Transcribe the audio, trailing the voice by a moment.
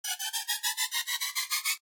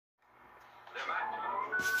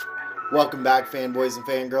Welcome back, fanboys and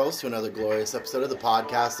fangirls, to another glorious episode of the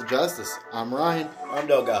Podcast of Justice. I'm Ryan. I'm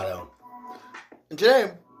Delgado. And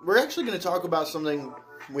today, we're actually going to talk about something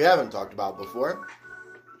we haven't talked about before.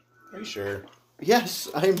 Are you sure? Yes,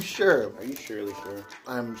 I'm sure. Are you surely sure?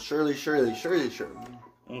 I'm surely sure.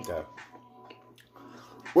 Okay.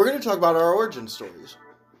 We're going to talk about our origin stories.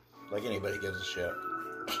 Like anybody gives a shit.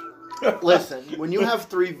 Listen, when you have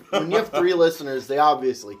three listeners, they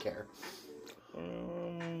obviously care.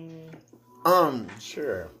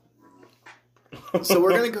 Sure. So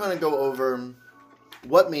we're going to kind of go over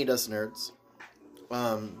what made us nerds.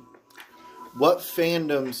 What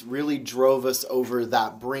fandoms really drove us over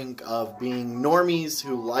that brink of being normies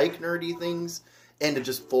who like nerdy things into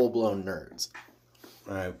just full-blown nerds.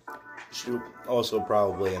 Alright. Should also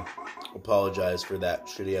probably apologize for that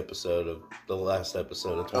shitty episode of the last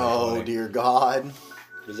episode of 2020. Oh, dear God.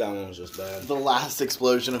 Because that one was just bad. The last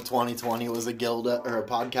explosion of 2020 was a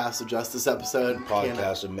Podcast of Justice episode.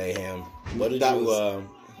 Podcast of Mayhem.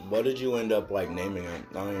 What did you end up like naming it?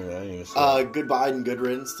 I don't even see. Goodbye and good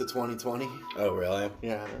riddance to 2020. Oh, really?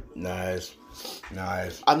 Yeah. Nice.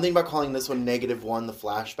 I'm thinking about calling this one -1, the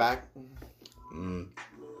flashback.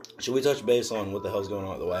 Should we touch base on what the hell's going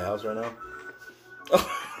on at the White House right now?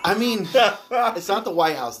 I mean, it's not the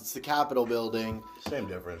White House, it's the Capitol building. Same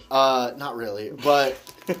difference. Not really. But,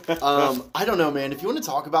 I don't know, man. If you want to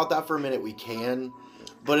talk about that for a minute, we can.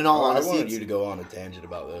 But in all honesty, I wanted you to go on a tangent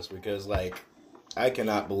about this because, like, I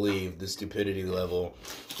cannot believe the stupidity level.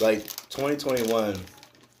 Like, 2021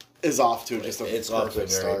 is off to just a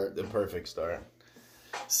perfect start.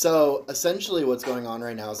 So, essentially what's going on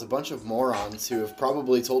right now is a bunch of morons who have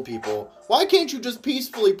probably told people, why can't you just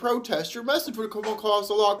peacefully protest? Your message would come across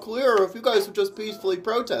a lot clearer if you guys would just peacefully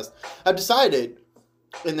protest. Have decided,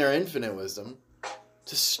 in their infinite wisdom,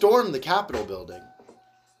 to storm the Capitol building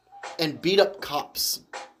and beat up cops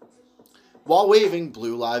while waving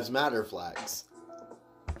Blue Lives Matter flags.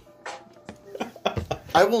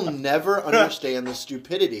 I will never understand the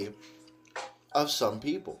stupidity of some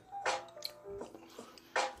people.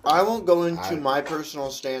 I won't go into my personal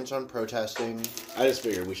stance on protesting. I just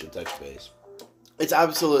figured we should touch base. It's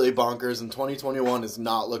absolutely bonkers, and 2021 is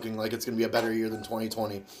not looking like it's going to be a better year than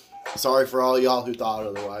 2020. Sorry for all y'all who thought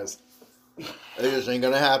otherwise. It just ain't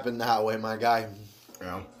going to happen that way, my guy.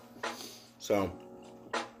 Yeah. So,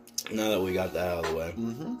 now that we got that out of the way.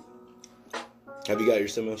 Mm-hmm. Have you got your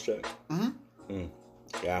stimulus check? Mm-hmm.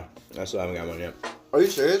 Yeah, I still haven't got one yet. Are you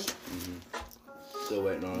serious? Mm-hmm. Still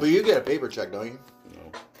waiting on it. But you get a paper check, don't you? No.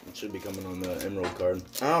 It should be coming on the Emerald card.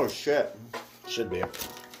 Oh, shit. Should be.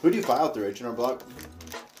 Who do you file through, H&R Block?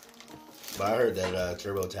 But I heard that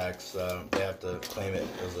TurboTax, they have to claim it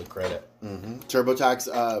as a credit. Mm-hmm.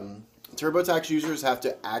 TurboTax users have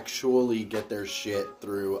to actually get their shit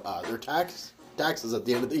through their taxes at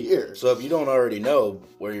the end of the year. So if you don't already know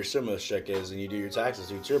where your stimulus check is and you do your taxes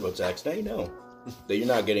through TurboTax, now you know that you're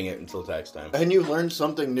not getting it until tax time. And you learned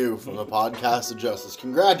something new from the Podcast of Justice.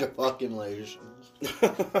 Congratulations.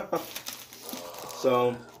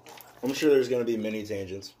 So, I'm sure there's going to be many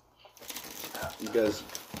tangents. Because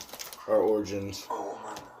our origins,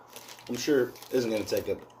 I'm sure, isn't going to take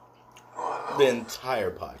up the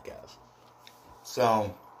entire podcast.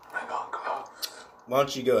 So, why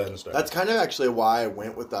don't you go ahead and start? That's kind of actually why I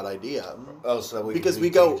went with that idea. Oh, so because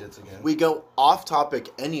we go off topic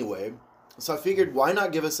anyway. So I figured, why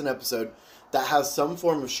not give us an episode that has some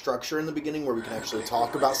form of structure in the beginning where we can actually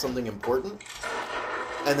talk about something important,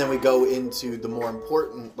 and then we go into the more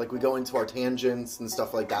important, like we go into our tangents and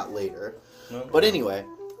stuff like that later. Okay. But anyway,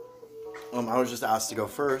 I was just asked to go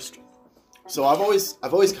first. So I've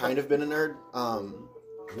always kind of been a nerd.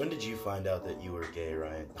 When did you find out that you were gay,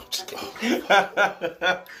 Ryan? I'm just kidding.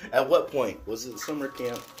 At what point? Was it summer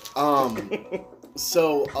camp?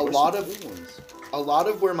 So a lot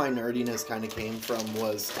of where my nerdiness kind of came from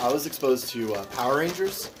was I was exposed to Power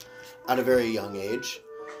Rangers at a very young age.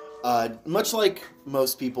 Much like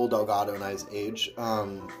most people Delgado and I's age,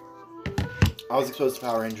 I was exposed to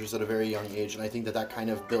Power Rangers at a very young age, and I think that kind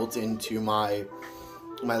of built into my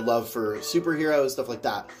love for superheroes, stuff like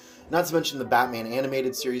that. Not to mention the Batman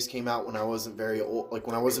animated series came out when I wasn't very old, like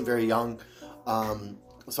when I wasn't very young.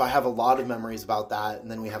 So I have a lot of memories about that. And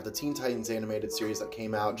then we have the Teen Titans animated series that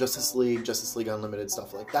came out, Justice League Unlimited,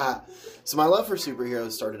 stuff like that. So my love for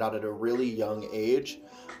superheroes started out at a really young age.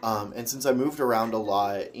 And since I moved around a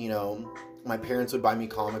lot, you know, my parents would buy me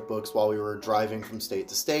comic books while we were driving from state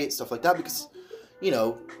to state, stuff like that. Because, you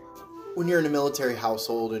know, when you're in a military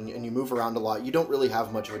household and you move around a lot, you don't really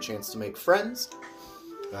have much of a chance to make friends.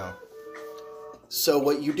 No. So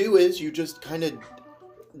what you do is you just kind of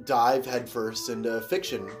dive headfirst into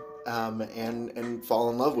fiction and fall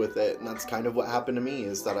in love with it. And that's kind of what happened to me,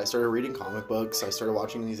 is that I started reading comic books. I started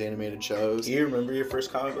watching these animated shows. Do you remember your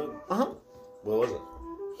first comic book? Uh-huh. What was it?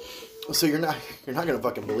 So you're not gonna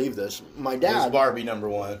fucking believe this. My It was dad Barbie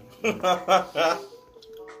 #1.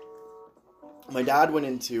 my dad went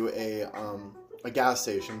into a gas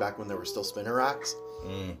station back when there were still spinner racks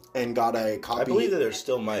and got a copy. I believe that there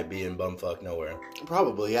still might be in bumfuck nowhere.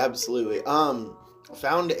 Probably, absolutely.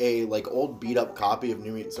 Found a like old beat up copy of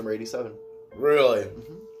New Mutant Summer '87. Really?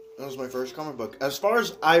 That was my first comic book, as far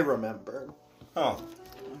as I remember. Huh.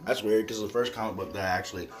 That's weird, because the first comic book that I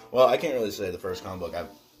actually... Well, I can't really say the first comic book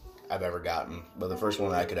I've ever gotten, but the first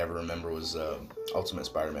one that I could ever remember was Ultimate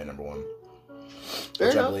Spider-Man #1.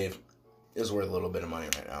 Which I believe is worth a little bit of money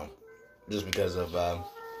right now. Just because of the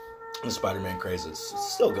Spider-Man craze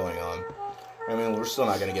that's still going on. I mean, we're still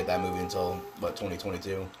not going to get that movie until, what,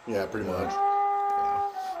 2022? Yeah, pretty much. Yeah.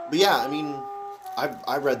 But yeah, I mean,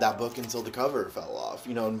 I read that book until the cover fell off,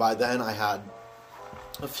 you know, and by then I had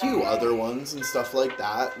a few other ones and stuff like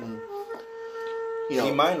that, and you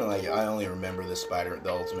know, mine, like, I only remember the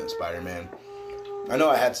Ultimate Spider-Man. I know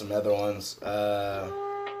I had some other ones.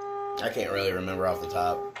 I can't really remember off the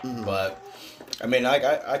top, but I mean, I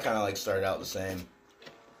kind of like started out the same,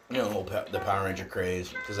 you know, the Power Ranger craze,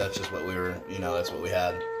 because that's just what we were, you know, that's what we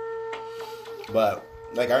had. But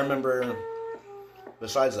like, I remember,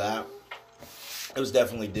 besides that, it was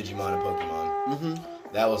definitely Digimon and Pokemon.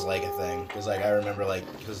 That was like a thing, because like I remember, like,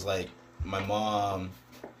 because like my mom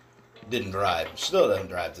didn't drive, she still doesn't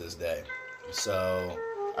drive to this day, so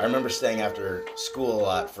I remember staying after school a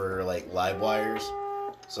lot for like live wires,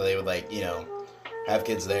 so they would, like, you know, have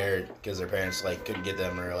kids there because their parents like couldn't get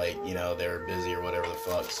them, or like, you know, they were busy or whatever the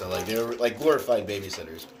fuck, so like they were like glorified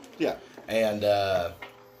babysitters. Yeah. And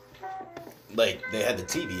like they had the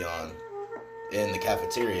TV on in the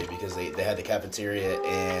cafeteria, because they had the cafeteria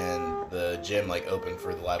and the gym like open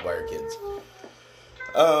for the live wire kids.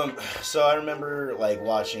 So I remember like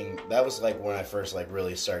watching, that was like when I first like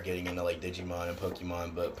really started getting into like Digimon and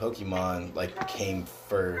Pokemon, but Pokemon like came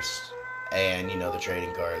first, and you know, the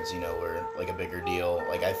trading cards, you know, were like a bigger deal.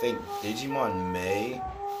 Like I think Digimon May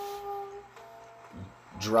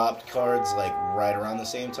dropped cards like right around the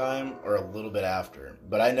same time or a little bit after,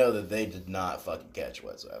 but I know that they did not fucking catch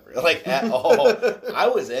whatsoever, like at all. I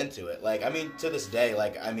was into it, like, I mean, to this day,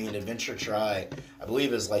 like, I mean, Adventure Try, I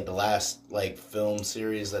believe, is like the last like film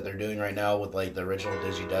series that they're doing right now with like the original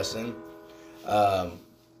Digidestin.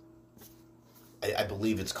 I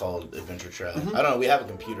believe it's called Adventure Try. I don't know, we have a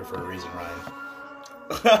computer for a reason, Ryan.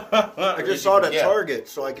 I just saw it at Target,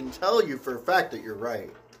 so I can tell you for a fact that you're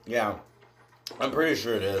right. Yeah. I'm pretty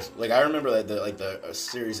sure it is. Like, I remember that the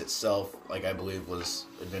series itself, like, I believe was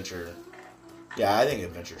Adventure. Yeah, I think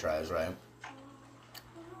Adventure Try is right.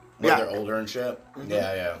 Where they're older and shit.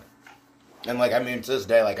 Yeah. And like, I mean, to this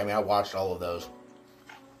day, like, I mean, I watched all of those.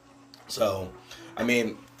 So, I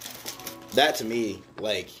mean, that to me,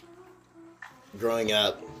 like, growing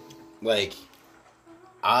up, like,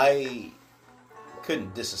 I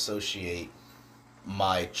couldn't disassociate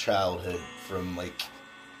my childhood from like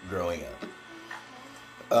growing up.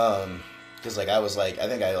 Because like I was like, I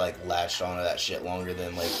think I like latched onto that shit longer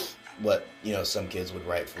than like what, you know, some kids would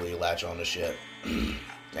rightfully latch onto shit.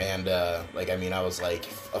 And like, I mean, I was like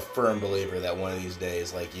a firm believer that one of these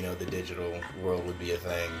days, like, you know, the digital world would be a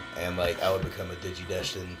thing, and like I would become a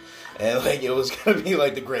Digidestin, and like it was gonna be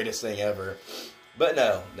like the greatest thing ever. But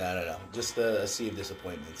no. Just a sea of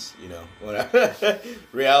disappointments, you know. When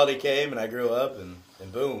reality came and I grew up, and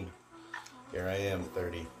boom, here I am,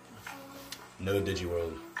 30. No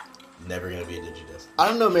Digiworld. Never gonna be a Digidestin. I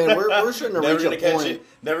don't know, man. We're starting to reach a point.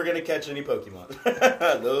 Never gonna catch any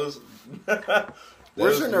Pokemon. those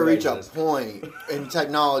we're starting to reach a point in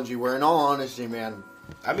technology where, in all honesty, man.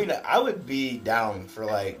 I mean, I would be down for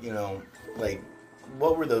like, you know, like,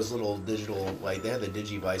 what were those little digital, like, they had the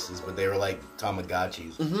Digivices, but they were like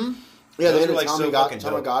Tamagotchis. Mm-hmm. Yeah, those they had were a like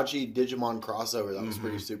Tamagotchi Digimon crossover. That was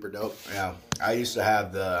pretty super dope. Yeah, I used to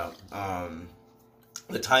have the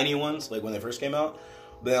tiny ones, like when they first came out.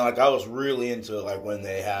 But then, like, I was really into it, like when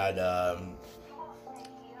they had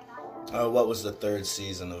what was the third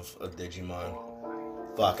season of Digimon?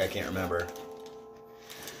 Fuck, I can't remember.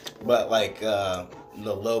 But like the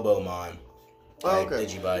Lobomon. Oh, okay.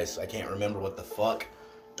 Digivice. I can't remember what the fuck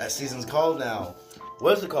that season's called now.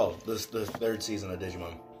 What is it called? The third season of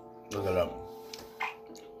Digimon. Look it up.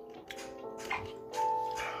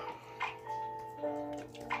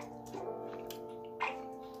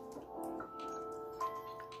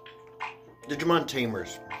 Digimon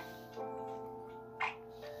Tamers.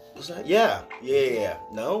 Was that? Yeah.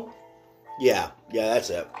 No? Yeah, that's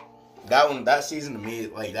it. that season to me,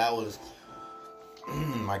 like, that was,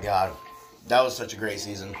 my God, that was such a great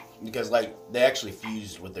season because, like, they actually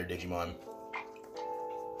fused with their Digimon.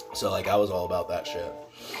 So, like, I was all about that shit.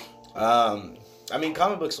 I mean,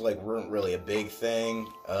 comic books, like, weren't really a big thing,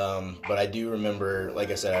 but I do remember,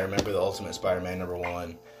 like I said, I remember the Ultimate Spider-Man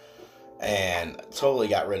 #1, and totally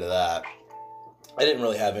got rid of that. I didn't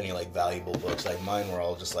really have any, like, valuable books. Like, mine were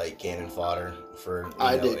all just, like, cannon fodder for,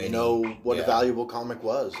 I didn't know what a valuable comic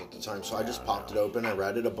was at the time, so I just popped it open. I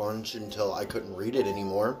read it a bunch until I couldn't read it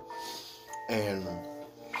anymore. And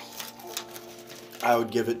I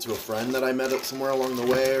would give it to a friend that I met somewhere along the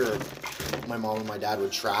way, or my mom and my dad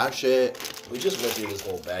would trash it. We just went through this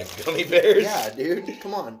whole bag of gummy bears. Yeah, dude,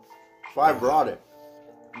 come on. That's why I brought it.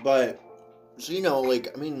 But, so, you know,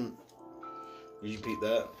 like, I mean... Did you peep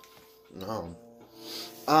that? No.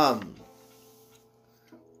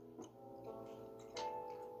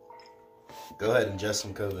 Go ahead and ingest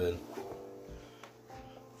some COVID.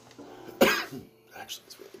 Actually,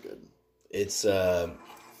 it's really good. It's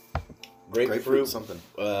grapefruit something.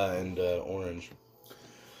 And orange.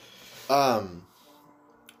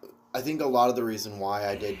 I think a lot of the reason why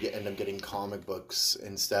I did end up getting comic books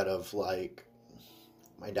instead of, like,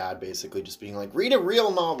 my dad basically just being like, read a real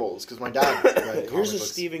novels, because my dad read comic Here's a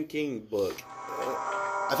books. Stephen King book.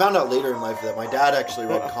 I found out later in life that my dad actually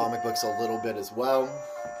read comic books a little bit as well.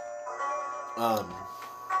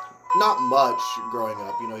 Not much growing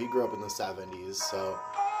up. You know, he grew up in the 70s, so,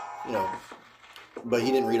 you know, but he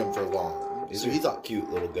didn't read them for long. These so are he thought, cute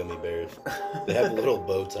little gummy bears. They have little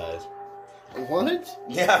bow ties. what?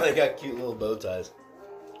 Yeah, they got cute little bow ties.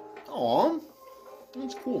 Aw,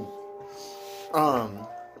 that's cool.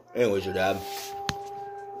 Anyways, your dad.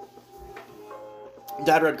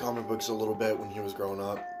 Dad read comic books a little bit when he was growing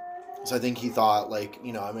up. So I think he thought, like,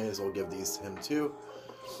 you know, I may as well give these to him too.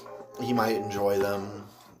 He might enjoy them.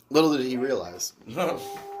 Little did he realize.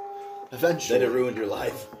 Eventually. That it ruined your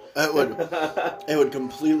life. It would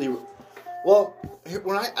completely... Well,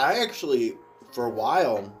 when I actually, for a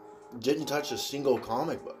while, didn't touch a single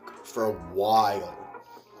comic book. For a while.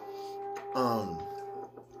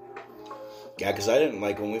 Yeah, because I didn't,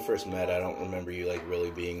 like, when we first met, I don't remember you, like,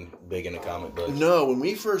 really being big into comic books. No, when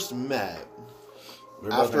we first met,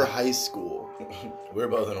 after high school... We were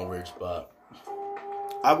both in a weird spot.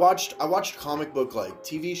 I watched comic book, like,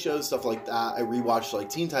 TV shows, stuff like that. I rewatched, like,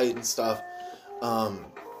 Teen Titans stuff.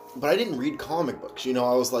 But I didn't read comic books. You know,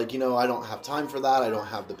 I was like, you know, I don't have time for that. I don't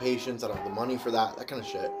have the patience. I don't have the money for that. That kind of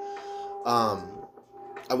shit.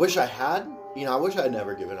 I wish I had. You know, I wish I had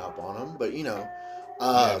never given up on them. But, you know... yeah,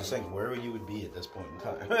 I was thinking, where you would be at this point in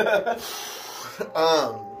time.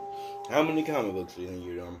 How many comic books do you think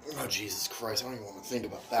you're doing? Oh, Jesus Christ. I don't even want to think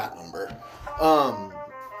about that number.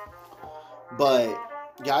 But,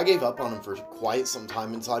 yeah, I gave up on them for quite some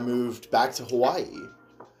time until I moved back to Hawaii.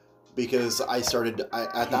 Because I started,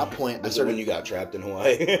 at that point, when you got trapped in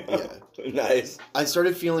Hawaii? Yeah. Nice. I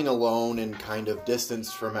started feeling alone and kind of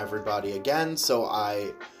distanced from everybody again, so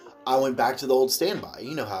I went back to the old standby.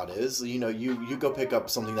 You know how it is. You know, you go pick up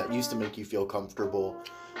something that used to make you feel comfortable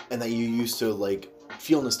and that you used to, like,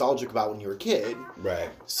 feel nostalgic about when you were a kid. Right.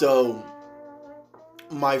 So,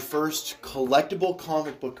 my first collectible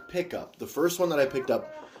comic book pickup, the first one that I picked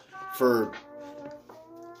up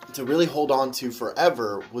to really hold on to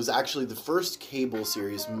forever, was actually the first Cable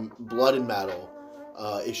series, Blood and Metal,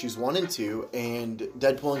 issues 1 and 2, and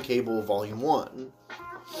Deadpool and Cable Volume 1.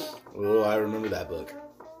 Oh, I remember that book.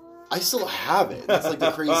 I still have it. That's like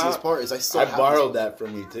the craziest part is I borrowed that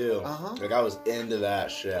from you too. Uh-huh. Like, I was into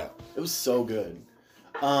that shit. It was so good.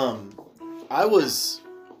 I was,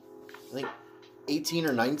 I think, 18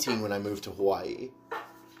 or 19 when I moved to Hawaii.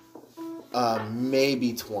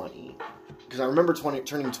 Maybe 20. Because I remember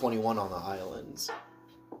turning 21 on the islands.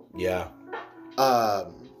 Yeah.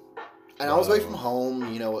 And I was away from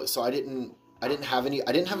home, you know, so I didn't have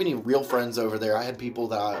any real friends over there. I had people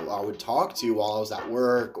that I would talk to while I was at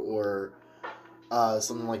work or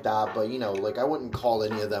something like that. But, you know, like, I wouldn't call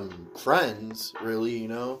any of them friends, really, you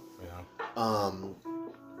know? Yeah.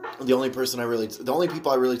 The only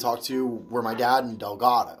people I really talked to were my dad and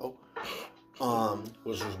Delgado.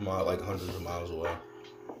 Which was like hundreds of miles away.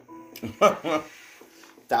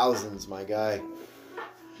 Thousands, my guy.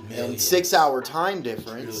 Millions. And 6-hour time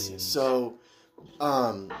difference. Billions. So,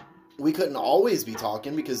 we couldn't always be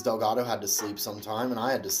talking because Delgado had to sleep sometime and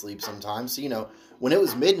I had to sleep sometime. So, you know, when it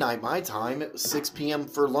was midnight my time, it was 6 p.m.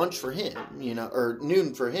 for lunch for him, you know, or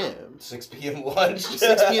noon for him. 6 p.m. lunch?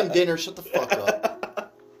 6 p.m. dinner, shut the fuck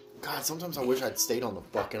up. God, sometimes I wish I'd stayed on the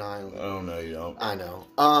fucking island. Oh, no, you don't. I know.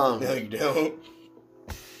 No, you don't.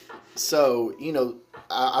 So, you know,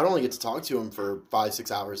 I'd only get to talk to him for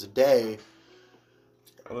 5-6 hours a day.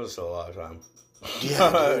 That was still a lot of time.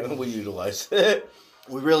 Yeah, dude. We utilized it.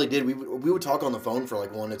 We really did. We would talk on the phone for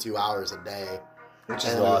like 1 to 2 hours a day. Which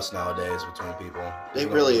is lost nowadays between people. It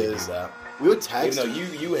really is. Do that. We would text. Even though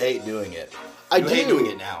you hate doing it. I You do. hate doing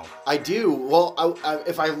it now. I do. Well,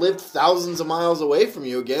 if I lived thousands of miles away from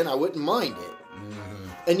you again, I wouldn't mind it.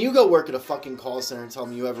 Mm-hmm. And you go work at a fucking call center and tell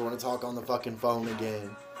me you ever want to talk on the fucking phone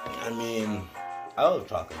again. I mean, I love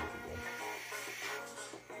talking to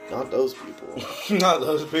people. Not those people. Not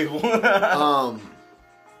those people.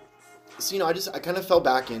 So, I kind of fell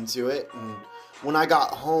back into it, and when I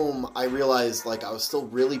got home, I realized, like, I was still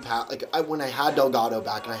really when I had Delgado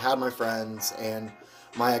back, and I had my friends, and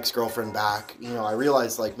my ex-girlfriend back, I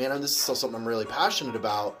realized, like, man, this is still something I'm really passionate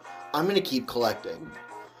about. I'm going to keep collecting.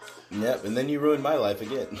 Yep, and then you ruined my life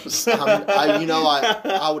again.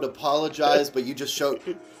 I would apologize, but you just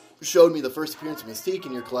showed me the first appearance of Mystique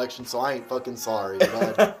in your collection, so I ain't fucking sorry,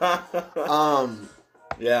 bud.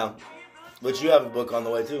 Yeah. But you have a book on the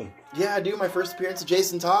way, too. Yeah, I do. My first appearance of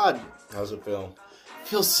Jason Todd. How's it feel?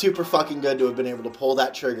 Feels super fucking good to have been able to pull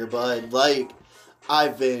that trigger, bud. Like,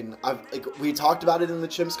 we talked about it in the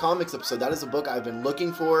Chimps Comics episode. That is a book I've been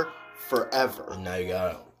looking for forever. And now you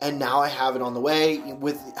got it. And now I have it on the way.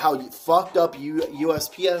 With how fucked up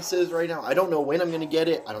USPS is right now, I don't know when I'm going to get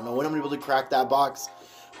it. I don't know when I'm going to be able to crack that box.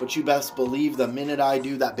 But you best believe the minute I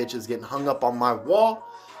do, that bitch is getting hung up on my wall.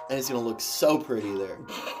 And it's going to look so pretty there.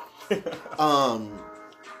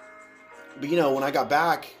 But when I got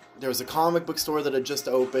back, there was a comic book store that had just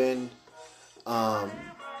opened.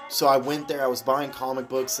 So I went there. I was buying comic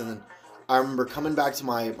books, and then I remember coming back to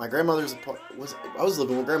my grandmother's apartment. I was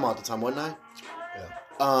living with grandma at the time, wasn't I? Yeah.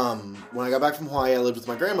 When I got back from Hawaii, I lived with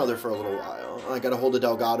my grandmother for a little while. And I got a hold of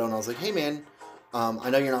Delgado, and I was like, "Hey, man, I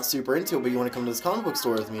know you're not super into it, but you want to come to this comic book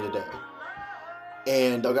store with me today?"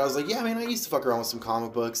 And Delgado was like, "Yeah, man, I used to fuck around with some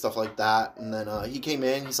comic books, stuff like that." And then he came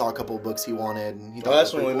in, he saw a couple of books he wanted, and he thought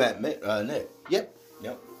that's when pretty we cool. met Nick. Yep.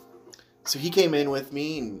 So he came in with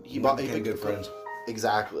me, and he became good friends.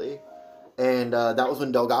 Exactly. And that was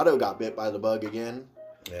when Delgado got bit by the bug again.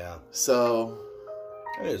 Yeah. So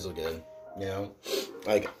it is good.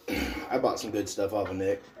 Like, I bought some good stuff off of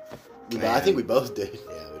Nick. I think we both did.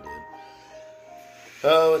 Yeah, we did.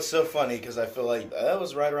 Oh, it's so funny because I feel like that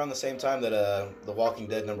was right around the same time that The Walking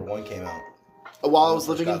Dead #1 came out. While I was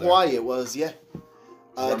living in Hawaii, it was, yeah.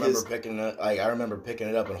 I remember picking it. I remember picking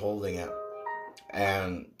it up and holding it,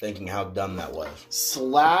 and thinking how dumb that was.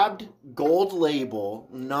 Slabbed gold label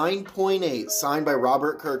 9.8 signed by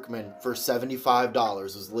Robert Kirkman for $75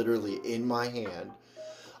 was literally in my hand.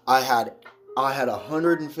 I had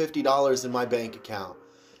 $150 in my bank account.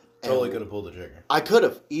 Totally could have pulled the trigger. I could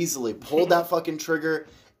have easily pulled that fucking trigger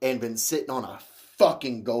and been sitting on a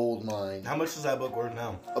fucking gold mine. How much is that book worth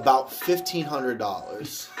now? About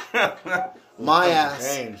 $1,500. My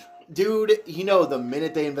ass. Change. Dude, the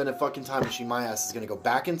minute they invent a fucking time machine, my ass is going to go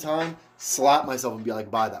back in time, slap myself, and be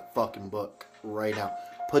like, buy that fucking book right now.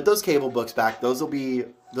 Put those cable books back. Those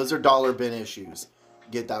are dollar bin issues.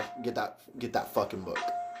 Get that fucking book.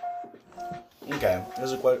 Okay,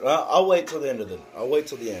 there's a question. I'll wait till the end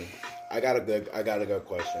I got a good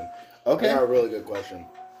question. Okay. I got a really good question.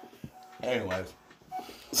 Anyways.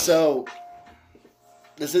 So,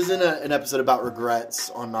 this isn't an episode about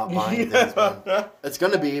regrets on not buying things, man. It's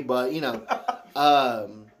going to be, but,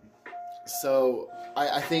 so,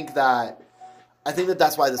 I think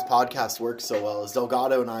that's why this podcast works so well, is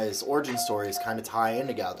Delgado and I's origin stories kind of tie in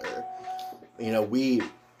together.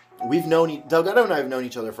 Delgado and I have known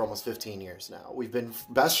each other for almost 15 years now. We've been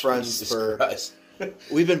best friends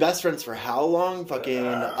We've been best friends for how long? Fucking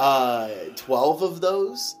 12 of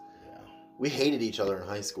those. Yeah. We hated each other in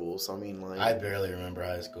high school, so I barely remember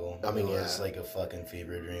high school. It was like a fucking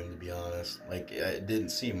fever dream, to be honest. Like, it didn't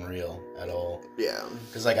seem real at all. Yeah.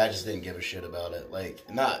 Because, I just didn't give a shit about it. Like,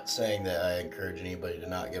 not saying that I encourage anybody to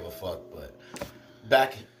not give a fuck, but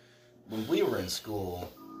back when we were in school,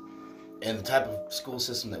 and the type of school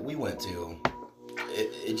system that we went to,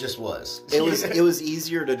 it just was. It was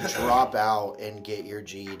easier to drop out and get your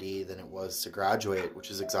GED than it was to graduate,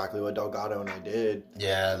 which is exactly what Delgado and I did.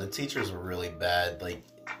 Yeah, the teachers were really bad. Like,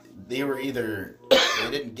 they were either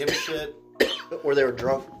they didn't give a shit, or they were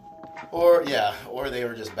drunk, or they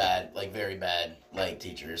were just bad, like very bad, like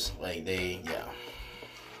teachers. Like and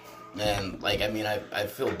I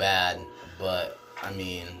feel bad, but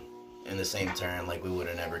in the same turn, like, we would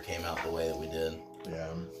have never came out the way that we did.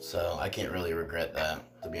 Yeah. So I can't really regret that,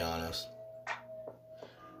 to be honest.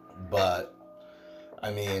 But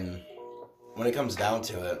when it comes down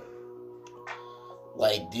to it,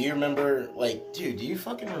 like, do you remember, like, dude, do you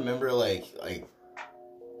fucking remember, like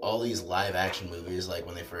all these live action movies, like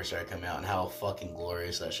when they first started coming out, and how fucking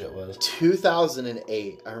glorious that shit was.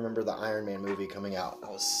 2008, I remember the Iron Man movie coming out. I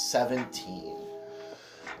was 17.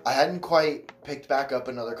 I hadn't quite picked back up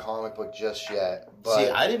another comic book just yet. But see,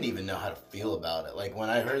 I didn't even know how to feel about it. Like, when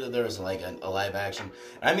I heard that there was, like, a live action...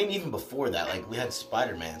 I mean, even before that, like, we had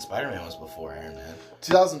Spider-Man. Spider-Man was before Iron Man.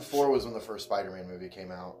 2004 was when the first Spider-Man movie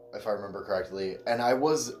came out, if I remember correctly. And I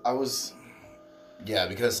was... Yeah,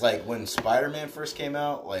 because, like, when Spider-Man first came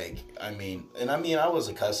out, like, I was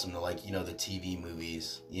accustomed to, like, you know, the TV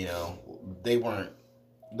movies, you know, they weren't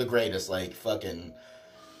the greatest, like, fucking...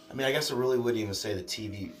 I mean, I guess I really wouldn't even say the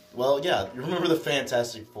TV... Well, yeah, you remember the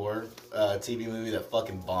Fantastic Four TV movie that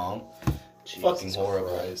fucking bombed? Jesus fucking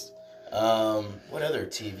horrible. Christ. What other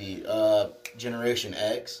TV? Generation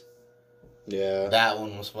X. Yeah. That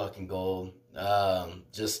one was fucking gold.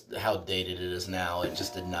 Just how dated it is now, it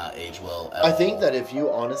just did not age well at all. I think that if you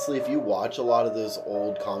watch a lot of those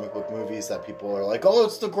old comic book movies that people are like, oh,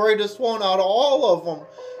 it's the greatest one out of all of them,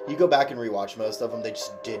 you go back and rewatch most of them, they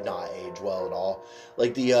just did not age well at all.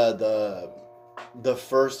 Like the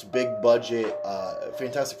first big budget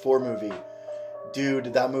Fantastic Four movie,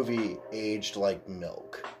 dude, that movie aged like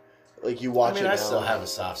milk. Like, you watch it now. I still have a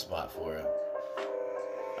soft spot for it.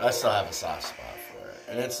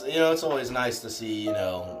 And it's, you know, it's always nice to see, you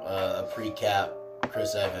know, a pre-cap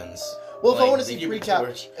Chris Evans. Well, if I want to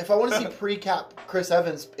see pre-cap Chris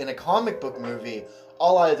Evans in a comic book movie,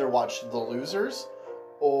 I'll either watch The Losers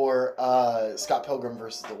or Scott Pilgrim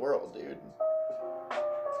vs. the World, dude.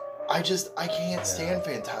 I can't stand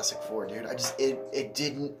Fantastic Four, dude. It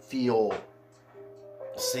didn't feel...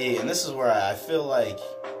 See, and this is where I feel like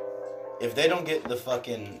if they don't get the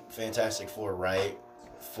fucking Fantastic Four right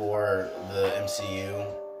for the MCU,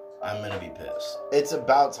 I'm gonna be pissed. It's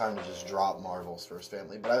about time to just drop Marvel's first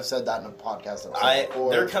family, but I've said that in a podcast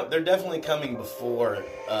before. They're definitely coming before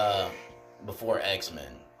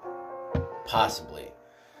X-Men, possibly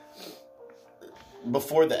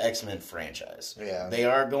before the X-Men franchise. Yeah, they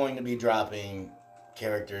are going to be dropping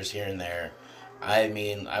characters here and there. I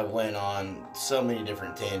mean, I went on so many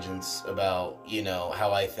different tangents about, you know,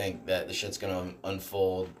 how I think that the shit's gonna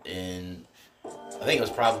unfold in... I think it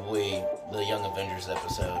was probably the Young Avengers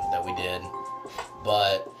episode that we did.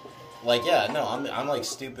 But, like, yeah, no, I'm like,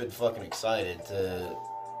 stupid fucking excited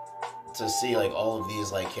to see, like, all of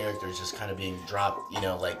these, like, characters just kind of being dropped, you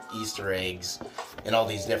know, like, Easter eggs in all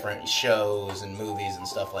these different shows and movies and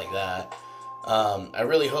stuff like that. I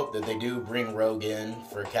really hope that they do bring Rogue in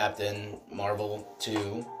for Captain Marvel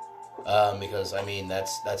 2, because, I mean,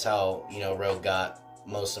 that's how, you know, Rogue got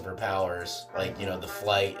most of her powers, like, you know, the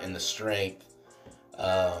flight and the strength.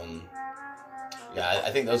 Yeah,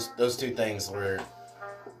 I think those two things were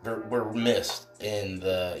missed in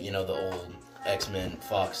the, you know, the old X-Men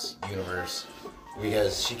Fox universe,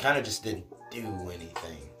 because she kind of just didn't do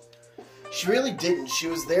anything. She really didn't. She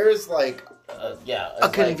was there as, like, a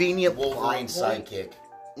convenient Wolverine sidekick.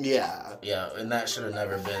 Yeah. Yeah, and that should have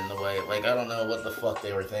never been the way. Like, I don't know what the fuck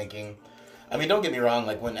they were thinking. I mean, don't get me wrong,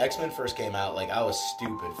 like, when X-Men first came out, like, I was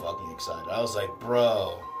stupid fucking excited. I was like,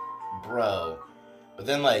 bro. But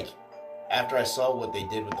then, like, after I saw what they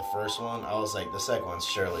did with the first one, I was like, the second one's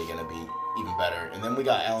surely gonna be even better. And then we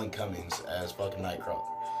got Alan Cummings as fucking Nightcrawler.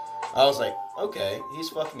 I was like, okay, he's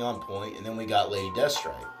fucking on point. And then we got Lady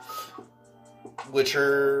Deathstrike, which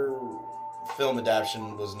her film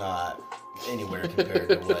adaptation was not anywhere compared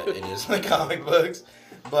to what it is in the comic books.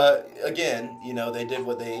 But again, you know, they did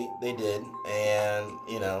what they did, and,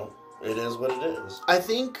 you know, it is what it is. I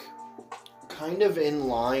think kind of in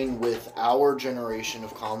line with our generation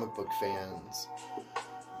of comic book fans,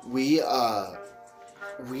 we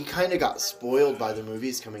kind of got spoiled by the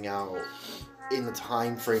movies coming out in the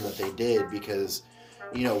time frame that they did, because,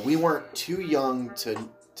 you know, we weren't too young to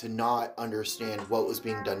not understand what was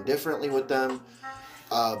being done differently with them,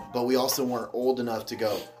 but we also weren't old enough to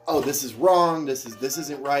go, oh, this is wrong, this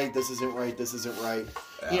isn't right.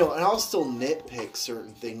 Yeah. You know, and I'll still nitpick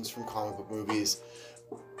certain things from comic book movies,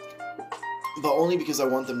 but only because I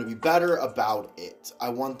want them to be better about it. I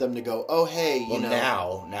want them to go, oh, hey, you know.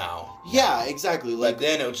 Now. Yeah, exactly. Like,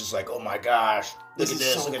 then it was just like, oh my gosh, this is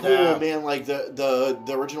so cool, man. Like, the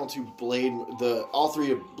original two Blade, all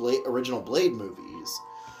three original Blade movies.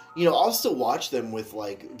 You know, I'll still watch them with,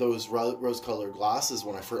 like, those rose-colored glasses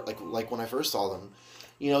when I first saw them.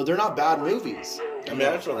 You know, they're not bad movies. I mean,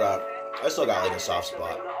 I still got like a soft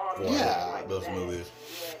spot for those movies.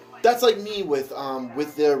 That's like me with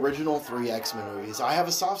the original 3 X-Men movies. I have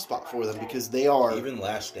a soft spot for them because they are... Even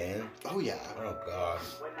Last Stand? Oh, yeah. Oh, God.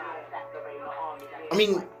 I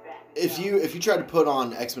mean, if you try to put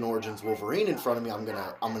on X-Men Origins Wolverine in front of me, I'm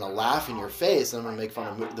gonna laugh in your face and I'm gonna make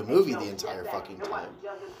fun of the movie the entire fucking time.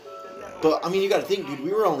 But I mean, you got to think, dude.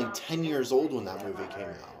 We were only 10 years old when that movie came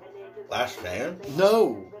out. Last Stand?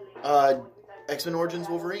 No, X-Men Origins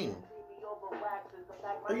Wolverine.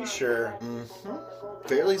 Are you sure? Mm-hmm.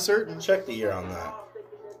 Fairly certain. Check the year on that.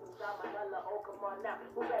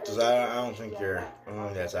 Because I don't think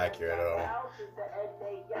that's accurate at all.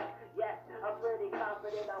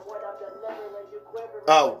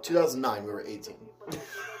 Oh, 2009. We were 18.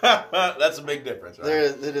 That's a big difference, right?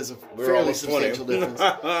 It is a We're fairly almost 20. substantial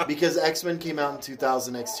difference. Because X-Men came out in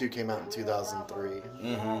 2000, X2 came out in 2003.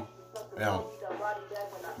 Mm-hmm. Yeah.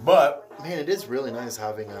 But Man, it is really nice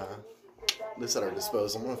having this at our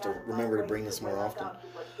disposal. I'm gonna have to remember to bring this more often.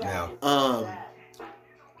 yeah. Um,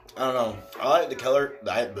 I don't know. I like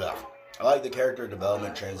the character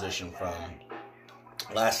development transition from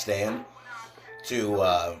Last Stand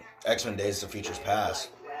to X-Men Days of Futures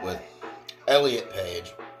Past with Elliot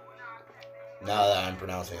Page. Now that I'm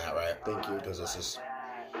pronouncing that right. Thank you. Because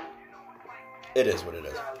it is what it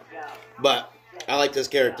is. But I like this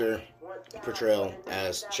character portrayal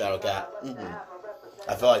as Shadowcat. Mm-hmm.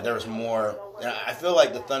 I feel like there was more. I feel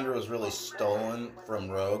like the Thunder was really stolen from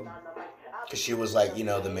Rogue. Because she was like,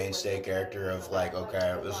 the mainstay character of like,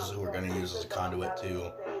 okay, this is who we're going to use as a conduit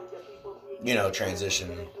to,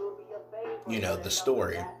 transition, the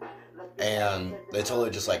story. And they totally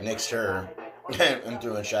just like nixed her and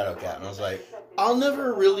threw in Shadowcat. And I was like, I'll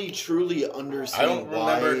never really truly understand I don't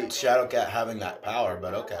remember Shadowcat having that power,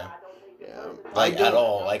 but okay. Yeah. Like, at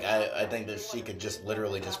all. Like, I think that she could just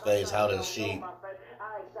literally just phase. How does she...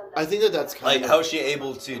 I think that's kind Like, how is she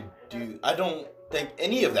able to do... I don't think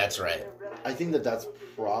any of that's right. I think that's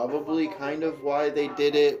probably kind of why they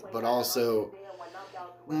did it, but also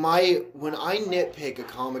when I nitpick a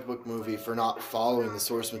comic book movie for not following the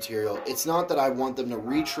source material, it's not that I want them to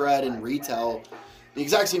retread and retell the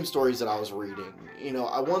exact same stories that I was reading.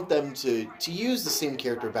 I want them to use the same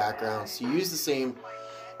character backgrounds, to use the same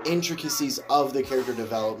intricacies of the character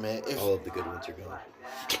development. All of the good ones are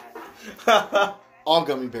gone. All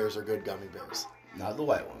gummy bears are good gummy bears. Not the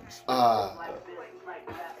white ones.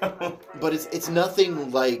 But it's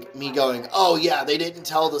nothing like me going, oh yeah, they didn't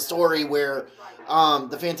tell the story where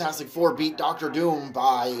the Fantastic Four beat Doctor Doom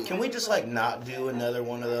by... Can we just like not do another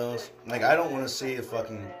one of those? Like, I don't want to see a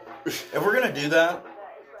fucking... If we're gonna do that,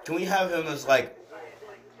 can we have him as like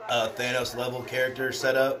a Thanos level character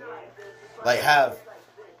set up? Like, have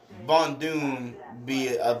Von Doom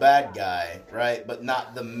be a bad guy, right? But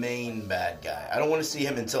not the main bad guy. I don't want to see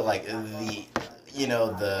him until like the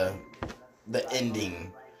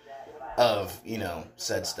ending of,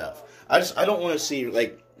 said stuff. I don't want to see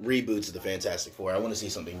like reboots of the Fantastic Four. I want to see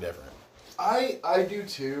something different. I do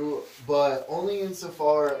too, but only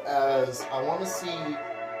insofar as I want to see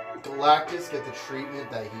Galactus get the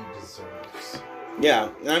treatment that he deserves.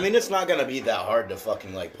 Yeah, I mean, it's not gonna be that hard to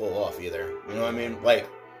fucking like pull off either. You know what I mean? Like,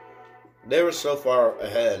 they were so far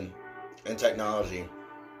ahead in technology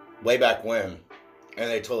way back when,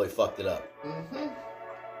 and they totally fucked it up. Mm-hmm.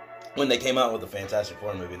 When they came out with the Fantastic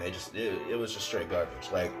Four movie, and it was just straight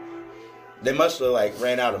garbage. Like, they must have like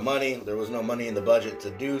ran out of money. There was no money in the budget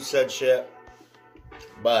to do said shit.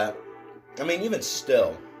 But I mean, even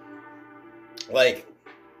still, like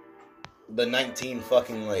the 19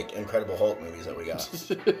 fucking like Incredible Hulk movies that we got,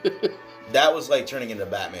 that was like turning into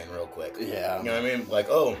Batman real quick. Yeah, you know what I mean? Like,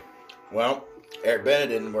 oh, well, Eric Bana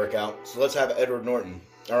didn't work out, so let's have Edward Norton.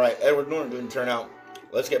 All right, Edward Norton didn't turn out.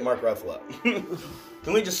 Let's get Mark Ruffalo.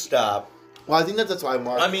 Can we just stop? Well, I think that's why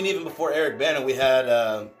Mark... I mean, even before Eric Bana, we had,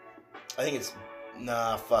 I think it's...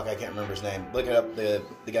 Nah, fuck, I can't remember his name. Look it up, the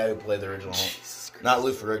guy who played the original Hulk. Not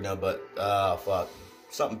Lou Ferrigno, but, fuck.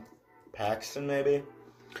 Something Paxton, maybe?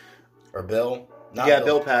 Or Bill? Not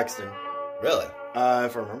Bill Paxton. Really? If I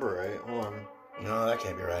remember right. Hold on. No, that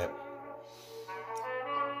can't be right.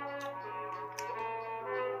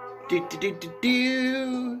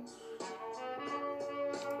 Do.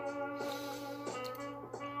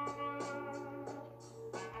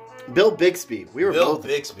 Bill Bixby. We were Bill both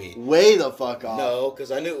Bixby. Way the fuck off. No, because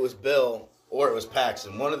I knew it was Bill or it was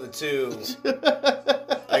Paxton. One of the two.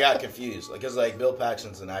 I got confused. Because like Bill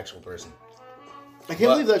Paxton's an actual person. I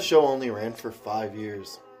can't believe that show only ran for 5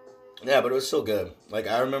 years. Yeah, but it was so good. Like,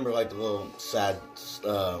 I remember like the little sad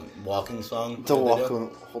walking song.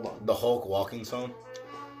 Hold on. The Hulk walking song.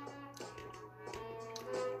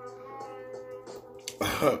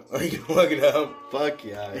 Are you gonna look it up? Fuck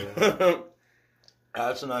yeah.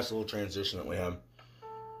 That's a nice little transition that we have.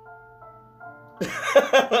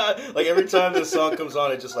 Like every time this song comes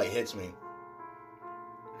on, it just like hits me.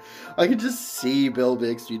 I could just see Bill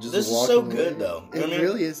Bixby just This is walking so good, away. though. It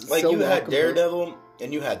really is. It's Like, so you had walkable. Daredevil,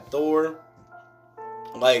 and you had Thor.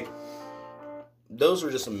 Like, those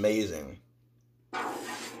were just amazing.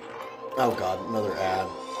 Oh, God. Another ad.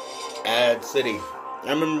 Ad City. I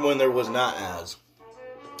remember when there was not ads.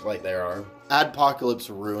 Like there are. Adpocalypse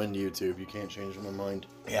ruined YouTube. You can't change my mind.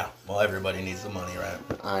 Yeah. Well, everybody needs the money, right?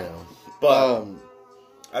 I know. But,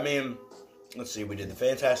 I mean, let's see. We did the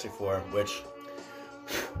Fantastic Four, which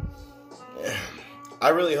I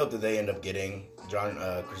really hope that they end up getting John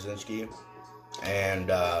Krasinski and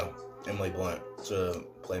Emily Blunt to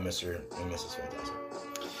play Mr. and Mrs. Fantastic.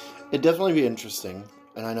 It'd definitely be interesting.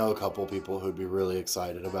 And I know a couple people who'd be really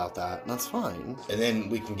excited about that. And that's fine. And then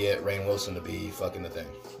we can get Rainn Wilson to be fucking the Thing.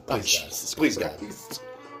 Oh, Please, guys. Jesus Please, Christ. guys.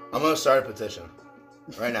 I'm going to start a petition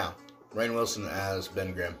right now. Rainn Wilson as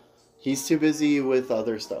Ben Grimm. He's too busy with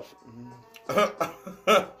other stuff.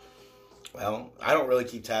 Well, I don't really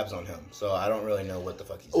keep tabs on him, so I don't really know what the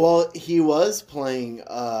fuck he's doing. Well, he was playing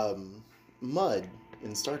Mud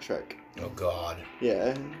in Star Trek. Oh, God.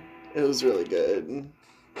 Yeah. It was really good.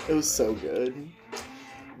 It was so good.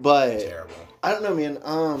 But Terrible. I don't know, man.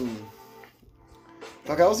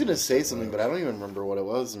 Fuck, I was gonna say something, but I don't even remember what it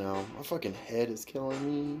was now. My fucking head is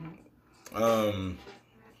killing me.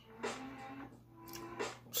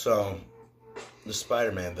 So, the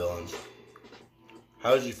Spider-Man villains.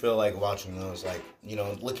 How did you feel like watching those? Like, you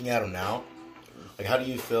know, looking at them now? Like, how do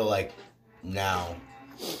you feel like now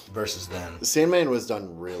versus then? Sandman was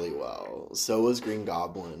done really well. So was Green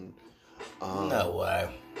Goblin. No way.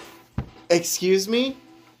 Excuse me?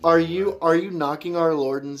 Are you knocking our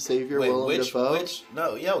Lord and Savior Willem Dafoe?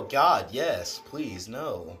 No, yo, God, yes, please,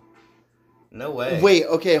 no. No way. Wait,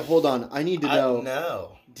 okay, hold on. I need to know.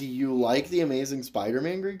 No. Do you like the Amazing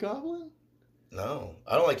Spider-Man Green Goblin? No.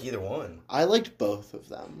 I don't like either one. I liked both of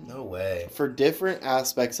them. No way. For different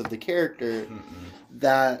aspects of the character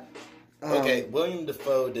that... Okay, William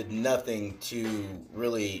Dafoe did nothing to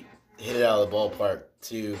really hit it out of the ballpark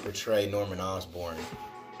to portray Norman Osborn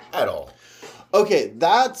at all. Okay,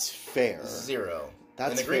 that's fair. Zero.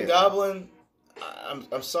 That's and the Green fair. Goblin,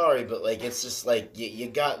 I'm sorry, but like it's just like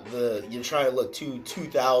you're trying to look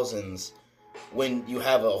 2000s when you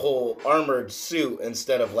have a whole armored suit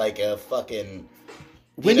instead of like a fucking.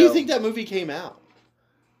 When do you think that movie came out?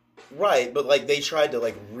 Right, but like they tried to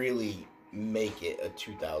like really make it a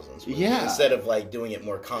 2000s movie instead of like doing it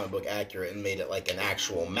more comic book accurate and made it like an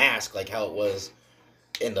actual mask like how it was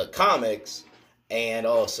in the comics and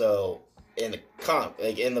also in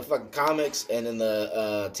the fucking comics and in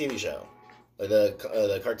the TV show,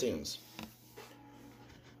 the cartoons.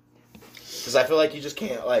 Because I feel like you just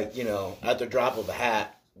can't like at the drop of a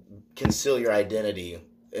hat conceal your identity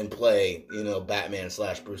and play Batman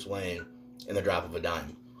 / Bruce Wayne in the drop of a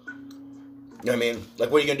dime. You know what I mean?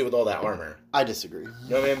 Like, what are you gonna do with all that armor? I disagree. You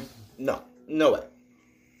know what I mean? No way.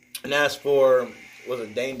 And as for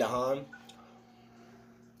Dane DeHaan?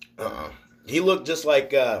 He looked just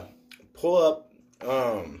like pull up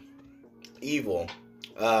Evil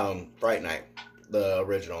Fright Night, the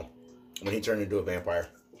original, when he turned into a vampire.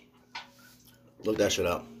 Look that shit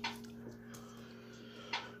up.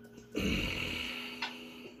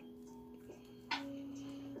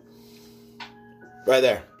 Right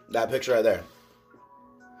there, that picture right there.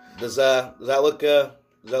 Does that look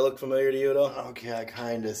familiar to you at all? Okay, I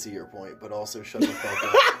kind of see your point, but also shut the fuck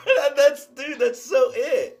up. That's so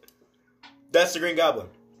it. That's the Green Goblin.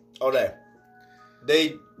 All day.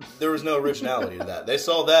 There was no originality to that. They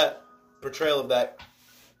saw that portrayal of that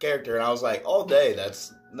character, and I was like, all day,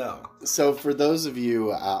 no. So for those of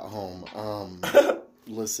you at home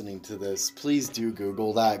listening to this, please do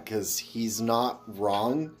Google that, because he's not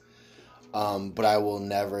wrong. But I will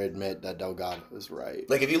never admit that Delgado is right.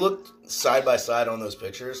 Like, if you look side by side on those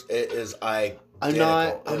pictures, it is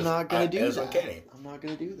identical. I'm not gonna do that. It was uncanny. I'm not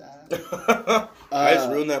gonna do that. I just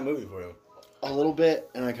ruined that movie for you. A little bit,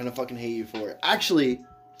 and I kind of fucking hate you for it. Actually,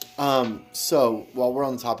 so while we're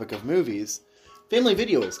on the topic of movies, Family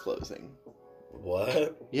Video is closing.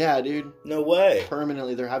 What? Yeah, dude. No way.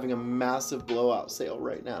 Permanently, they're having a massive blowout sale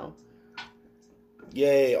right now.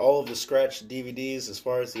 Yay! All of the scratched DVDs, as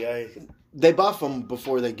far as the eye. They buff them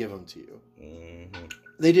before they give them to you. Mm-hmm.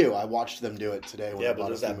 They do. I watched them do it today. When I But bought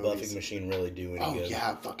does that buffing machine really do any good? Oh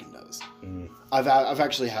yeah, it fucking does. Mm. I've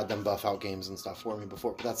actually had them buff out games and stuff for me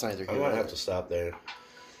before, but that's neither here I nor might there. have to stop there.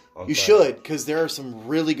 You should, because there are some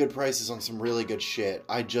really good prices on some really good shit.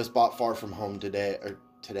 I just bought Far From Home today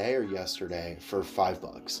or yesterday for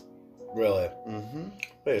 $5. Really? Mm-hmm.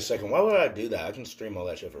 Wait a second. Why would I do that? I can stream all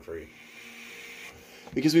that shit for free.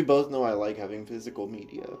 Because we both know I like having physical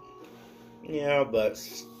media. Yeah, but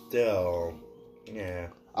still, yeah.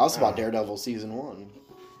 I also bought Daredevil season 1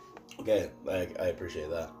 Okay, I appreciate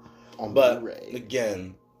that. on But Blu-ray.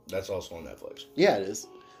 again, that's also on Netflix. Yeah, it is.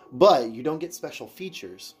 But you don't get special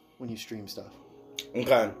features when you stream stuff.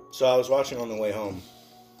 Okay, so I was watching on the way home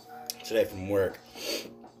today from work.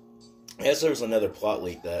 I guess there was another plot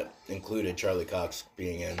leak that included Charlie Cox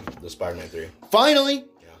being in the Spider-Man 3. Finally!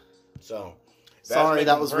 Yeah. So, Sorry,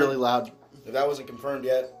 that was really loud. If that wasn't confirmed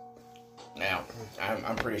yet, now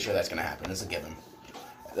I'm pretty sure that's going to happen. It's a given.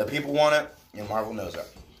 The people want it, and Marvel knows it.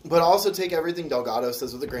 But also take everything Delgado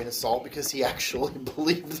says with a grain of salt because he actually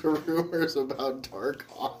believed the rumors about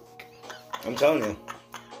Darkhawk. I'm telling you,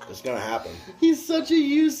 it's going to happen. He's such a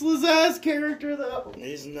useless ass character, though.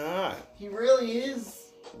 He's not. He really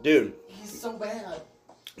is. Dude. He's so bad.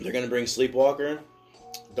 They're going to bring Sleepwalker,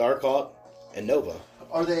 Darkhawk, and Nova.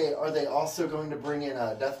 Are they also going to bring in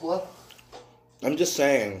Deathblow? I'm just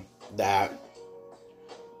saying that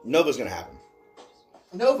Nova's going to happen.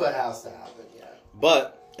 Nova has to happen, yeah.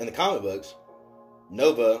 But in the comic books,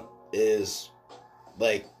 Nova is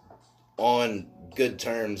like on good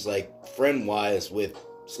terms, like friend-wise, with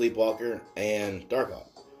Sleepwalker and Darkhawk.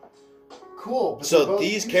 Cool. But So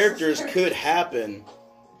these characters could happen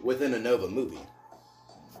within a Nova movie.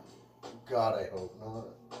 God, I hope not.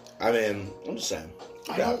 I mean, I'm just saying.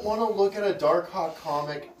 I don't want to look at a Darkhawk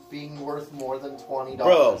comic being worth more than $20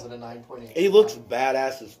 Bro, at a 9.8. He looks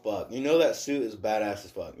badass as fuck. You know that suit is badass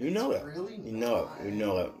as fuck. You know it. Really? You know it. You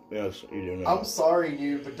know it. Yes, you do know I'm it. sorry,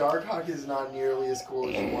 dude, but Darkhawk is not nearly as cool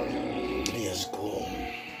as you want him to be. He is cool.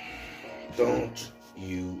 Don't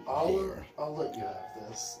you dare. I'll let you have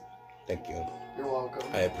this. Thank you. You're welcome.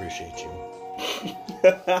 I appreciate you.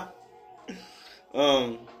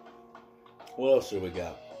 What else do we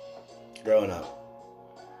got? Growing up,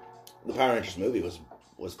 the Power Rangers movie was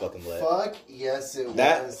fucking lit. Fuck yes, it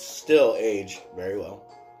That was. still aged very well.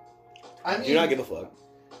 I mean, Do not give a fuck.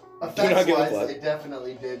 effects do not give a wise, fuck. it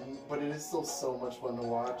definitely didn't, but it is still so much fun to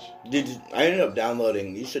watch. I ended up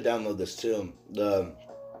downloading. You should download this too. The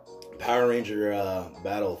Power Ranger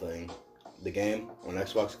battle thing, the game on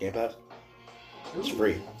Xbox Game Pass. It's Ooh.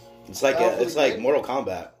 free. It's like Hopefully it's like good. Mortal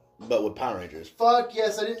Kombat, but with Power Rangers. Fuck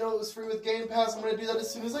yes, I didn't know it was free with Game Pass. I'm gonna do that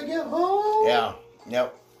as soon as I get home. Yeah.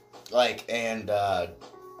 Yep. Like and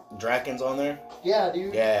Draken's on there. Yeah,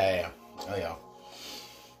 dude. Yeah. Oh yeah.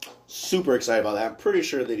 Super excited about that. I'm pretty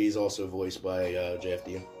sure that he's also voiced by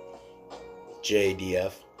JFD.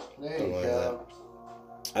 JDF. There you Something like go.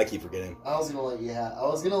 I keep forgetting. I was gonna let you have. I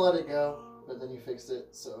was gonna let it go, but then you fixed it.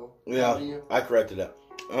 So Yeah, proud of you. I corrected it.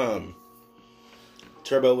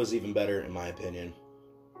 Turbo was even better in my opinion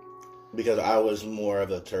because I was more of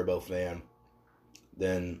a Turbo fan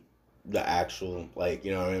than the actual, like,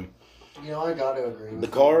 you know what I mean? You know, I gotta agree. The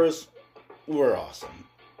With cars were awesome.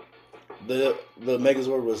 The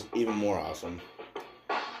Megazord was even more awesome.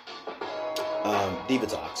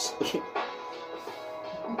 Divatox.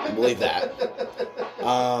 Believe that.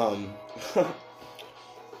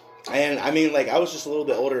 And I mean, like, I was just a little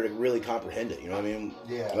bit older to really comprehend it. You know what I mean?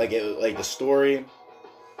 Yeah. Like the story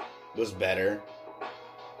was better.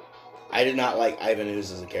 I did not like Ivan Ooze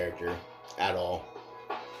as a character at all.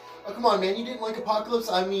 Oh come on, man! You didn't like Apocalypse?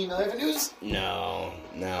 I mean, Ivan Ooze? No.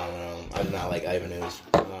 I did not like Ivan Ooze.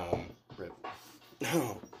 Rip.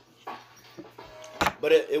 No.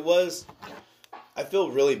 But it was. I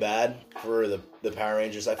feel really bad for the Power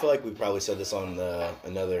Rangers. I feel like we probably said this on I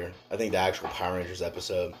think the actual Power Rangers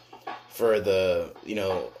episode. For the,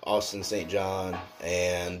 Austin St. John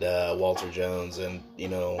and Walter Jones and,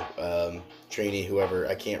 Trini, whoever,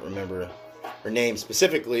 I can't remember her name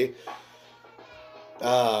specifically.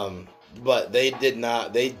 But they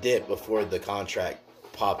dipped before the contract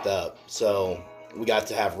popped up. So we got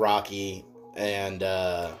to have Rocky and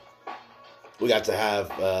we got to have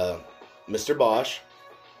Mr. Bosch.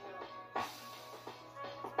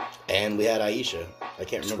 And we had Aisha. I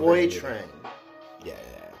can't remember. Toy her name. Train. Yeah.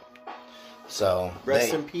 So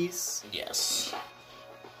Rest in peace. Yes.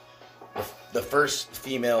 The first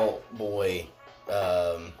female boy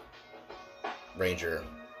Ranger.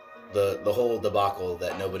 The whole debacle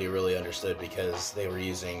that nobody really understood because they were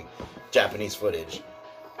using Japanese footage,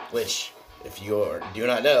 which, if you do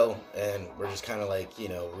not know, and we're just kind of like,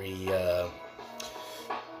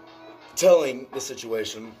 telling the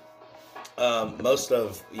situation. Most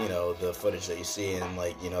of the footage that you see in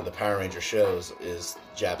the Power Ranger shows is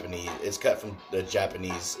Japanese. It's cut from the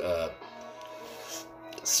Japanese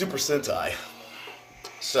Super Sentai.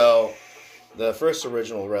 So the first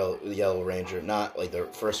original Yellow Ranger, not like the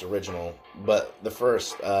first original, but the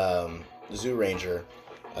first Zoo Ranger,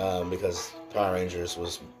 because Power Rangers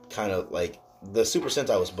was kind of like the Super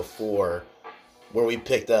Sentai was before where we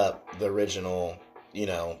picked up the original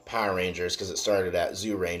Power Rangers, because it started at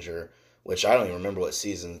Zoo Ranger, which I don't even remember what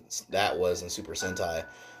season that was in Super Sentai,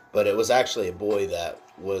 but it was actually a boy that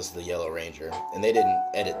was the Yellow Ranger, and they didn't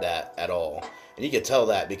edit that at all. And you could tell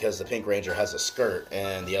that because the Pink Ranger has a skirt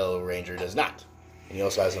and the Yellow Ranger does not. And he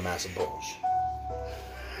also has a massive bulge.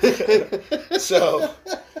 So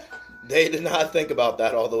they did not think about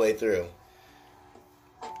that all the way through,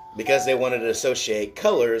 because they wanted to associate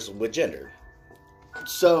colors with gender.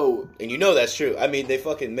 So, and that's true. I mean, they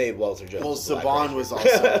fucking made Walter Jones. Well, Saban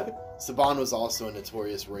was also a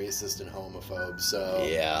notorious racist and homophobe. So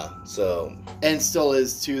yeah, and still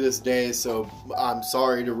is to this day. So I'm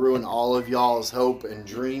sorry to ruin all of y'all's hope and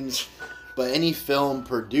dreams, but any film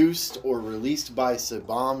produced or released by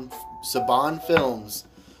Saban Films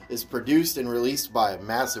is produced and released by a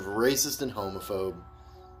massive racist and homophobe.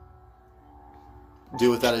 Do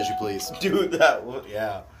with that as you please. Do that,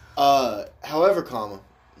 yeah. However,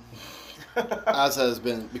 as has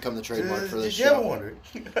become the trademark for this show. Did you ever wonder?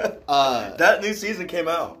 That new season came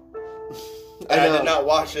out. I did not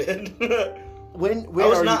watch it. When I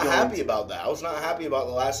was not happy about that. I was not happy about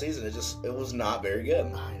the last season. It was not very good.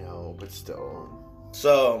 I know, but still.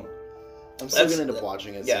 So I'm still gonna end up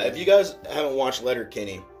watching it. Yeah, if you guys haven't watched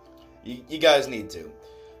Letterkenny, you guys need to.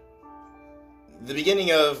 The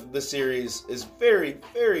beginning of the series is very,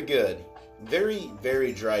 very good. Very,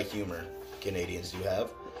 very dry humor. Canadians do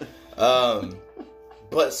have.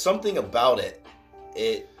 But something about it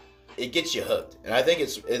gets you hooked. And I think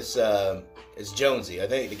it's Jonesy. I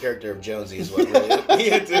think the character of Jonesy is what really hooked me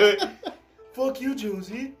into it. Fuck you,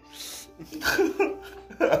 Jonesy.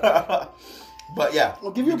 But yeah. Well,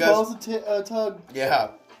 give your balls a tug. Yeah.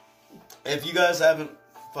 If you guys haven't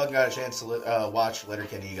fucking got a chance to watch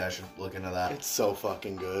Letterkenny, you guys should look into that. It's so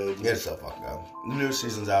fucking good. It's so fucking good. The new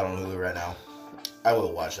season's out on Hulu right now. I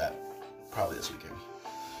will watch that probably this weekend.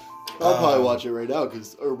 I'll probably watch it right now,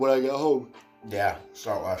 or when I get home. Yeah,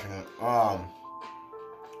 start watching it.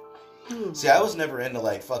 See, I was never into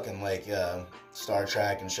fucking Star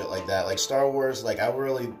Trek and shit like that. Like Star Wars, I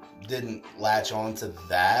really didn't latch on to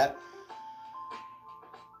that.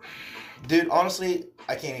 Dude, honestly,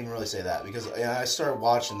 I can't even really say that, because I started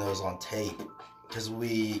watching those on tape, because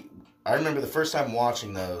I remember the first time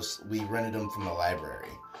watching those, we rented them from the library.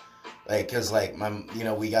 Because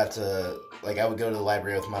we got to, I would go to the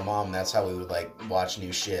library with my mom, and that's how we would watch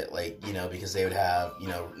new shit, because they would have,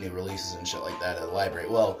 new releases and shit like that at the library.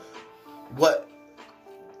 Well, what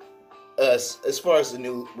as far as the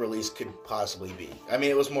new release could possibly be, I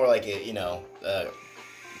mean, it was more like a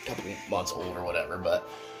couple months old or whatever, but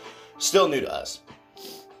still new to us.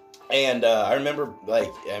 And I remember,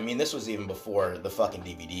 this was even before the fucking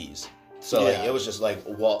DVDs. So, it was just,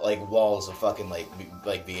 walls of fucking,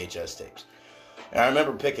 VHS tapes. And I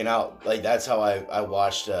remember picking out, that's how I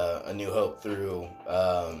watched A New Hope through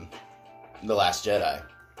The Last Jedi.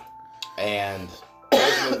 And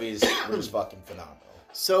those movies were just fucking phenomenal.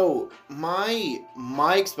 So, my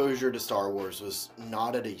exposure to Star Wars was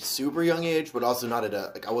not at a super young age, but also not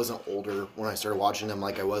at I wasn't older when I started watching them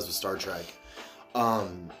like I was with Star Trek.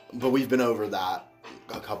 But we've been over that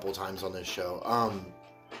a couple times on this show.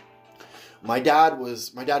 My dad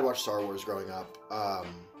watched Star Wars growing up.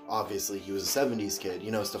 Obviously, he was a 70s kid,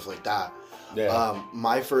 stuff like that. Yeah.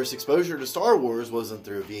 My first exposure to Star Wars wasn't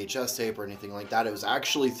through a VHS tape or anything like that. It was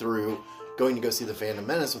actually through going to go see The Phantom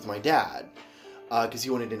Menace with my dad. Because he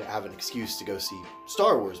wanted to have an excuse to go see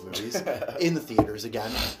Star Wars movies in the theaters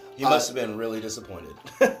again. He must have been really disappointed.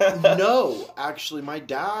 No, actually, my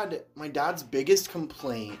dad's biggest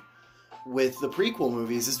complaint with the prequel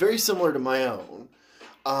movies is very similar to my own.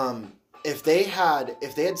 If you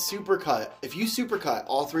supercut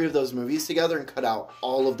all three of those movies together and cut out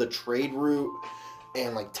all of the trade route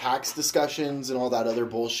and tax discussions and all that other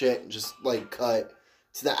bullshit, and just cut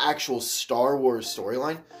to the actual Star Wars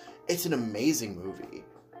storyline, it's an amazing movie.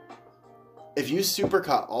 If you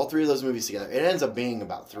supercut all three of those movies together, it ends up being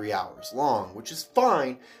about 3 hours long, which is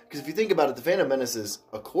fine, because if you think about it, The Phantom Menace is,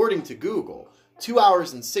 according to Google, 2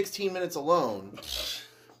 hours and 16 minutes alone.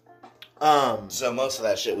 So most of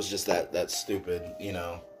that shit was just that stupid,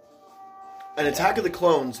 And Attack of the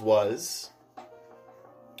Clones was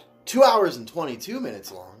 2 hours and 22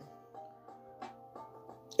 minutes long.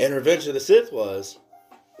 And Revenge of the Sith was...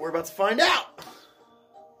 We're about to find out.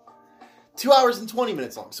 2 hours and 20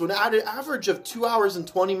 minutes long. So an average of 2 hours and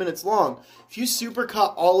 20 minutes long, if you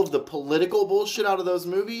supercut all of the political bullshit out of those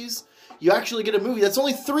movies, you actually get a movie that's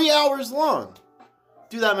only 3 hours long.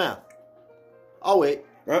 Do that math. I'll wait.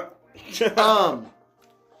 So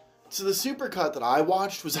the supercut that I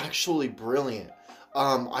watched was actually brilliant.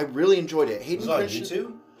 I really enjoyed it. Hayden was it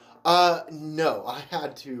on YouTube? No, I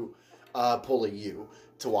had to. pulling you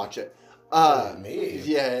to watch it. Me?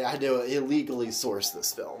 Yeah, I do illegally source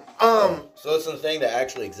this film. So it's a thing that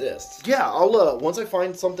actually exists. Yeah, I'll once I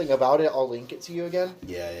find something about it, I'll link it to you again.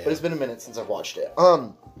 Yeah. But it's been a minute since I've watched it.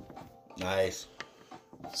 Nice.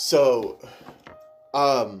 So,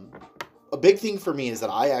 a big thing for me is that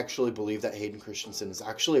I actually believe that Hayden Christensen is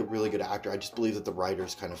actually a really good actor. I just believe that the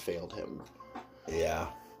writers kind of failed him. Yeah.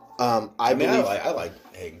 I like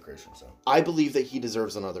Hayden Christensen. I believe that he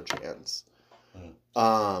deserves another chance.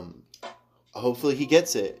 Hopefully he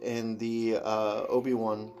gets it in the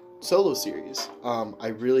Obi-Wan Solo series. I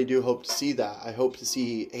really do hope to see that. I hope to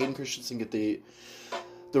see Hayden Christensen get the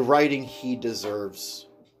writing he deserves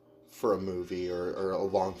for a movie or a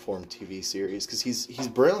long-form TV series, because he's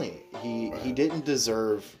brilliant. He didn't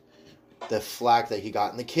deserve the flack that he got.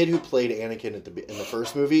 And the kid who played Anakin in the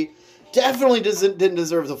first movie definitely didn't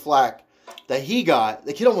deserve the flack that he got.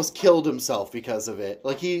 The kid almost killed himself because of it.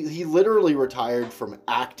 Like, he literally retired from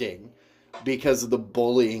acting because of the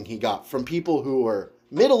bullying he got from people who were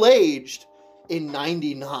middle-aged in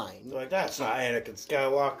 99. Like, that's not Anakin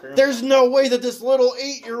Skywalker. There's no way that this little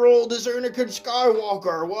 8-year-old is Anakin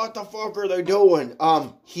Skywalker. What the fuck are they doing?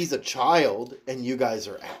 He's a child, and you guys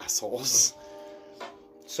are assholes.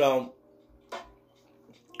 So,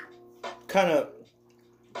 kind of,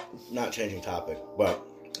 not changing topic, but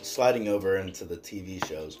sliding over into the TV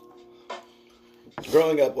shows.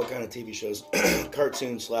 Growing up, what kind of TV shows,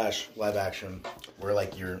 cartoon / live action, were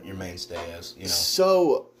like your mainstay is, you know?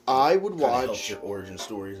 So, I would watch... helps your origin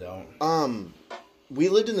stories out. We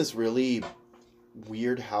lived in this really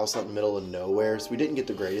weird house out in the middle of nowhere, so we didn't get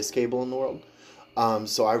the greatest cable in the world.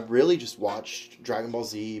 So I really just watched Dragon Ball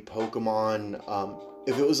Z, Pokemon.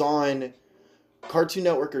 If it was on Cartoon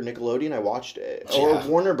Network or Nickelodeon, I watched it. Yeah. Or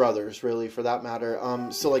Warner Brothers, really, for that matter.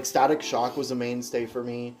 So like Static Shock was a mainstay for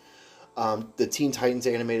me. The Teen Titans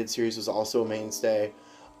animated series was also a mainstay.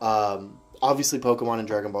 Obviously, Pokemon and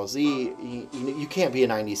Dragon Ball Z, you can't be a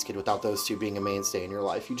 90s kid without those two being a mainstay in your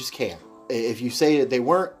life. You just can't. If you say that they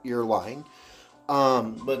weren't, you're lying.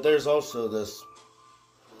 But there's also this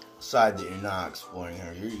side that you're not exploring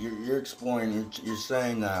here. You're exploring, you're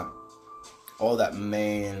saying that all that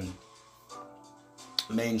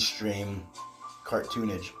mainstream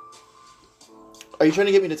cartoonage. Are you trying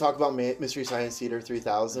to get me to talk about Mystery Science Theater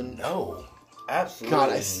 3000? No. Absolutely.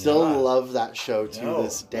 God, I still love that show to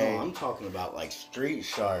this day. No, I'm talking about like Street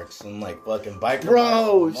Sharks and like fucking Biker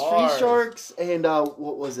Bro, Mice from Mars. Street Sharks and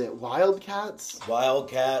what was it? Wildcats?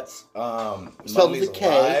 Wildcats. Spelled Mummies with a K.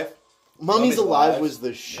 Alive. Mummies Alive was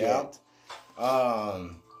the shit. Yeah.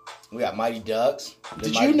 We got Mighty Ducks.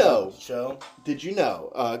 Did Mighty you know? Ducks show. Did you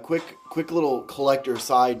know? Quick little collector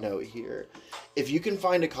side note here. If you can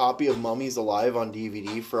find a copy of Mummies Alive on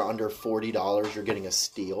DVD for under $40, you're getting a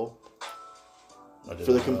steal.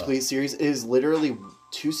 For the complete series. It is literally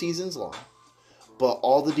 2 seasons long. But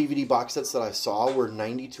all the DVD box sets that I saw were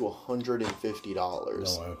 $90 to $150.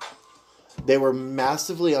 No way. They were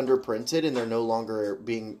massively underprinted, and they're no longer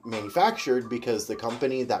being manufactured because the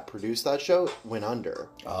company that produced that show went under.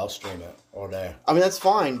 I'll stream it all day. I mean, that's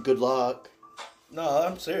fine. Good luck. No,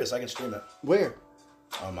 I'm serious. I can stream it. Where?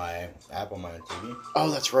 On my app on my TV.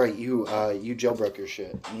 Oh, that's right. You jailbroke your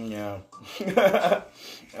shit. Yeah.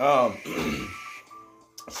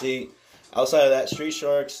 See, outside of that, Street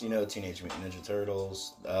Sharks, Teenage Mutant Ninja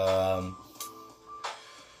Turtles, and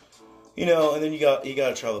then you got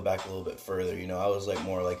to travel back a little bit further. I was like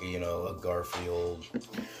more like a Garfield,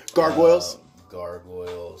 Gargoyles,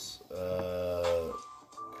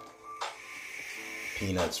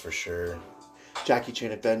 Peanuts for sure, Jackie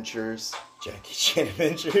Chan Adventures,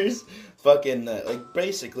 fucking like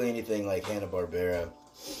basically anything like Hanna-Barbera.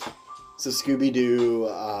 So Scooby Doo.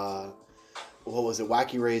 What was it?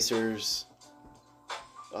 Wacky Racers.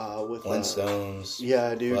 With Flintstones.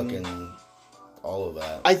 Yeah, dude. Fucking all of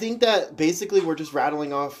that. I think that basically we're just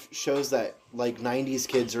rattling off shows that like 90s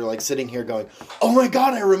kids are like sitting here going, oh my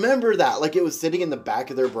god, I remember that. Like it was sitting in the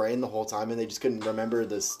back of their brain the whole time and they just couldn't remember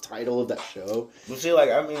this title of that show. Well, see,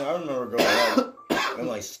 I remember growing up and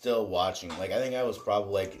like still watching. Like I think I was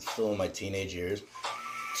probably like still in my teenage years,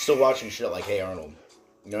 still watching shit like Hey Arnold.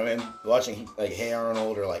 You know what I mean? Watching like Hey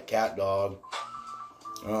Arnold or like Cat Dog.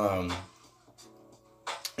 And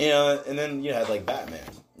then you had like Batman.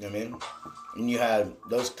 You know what I mean? And you had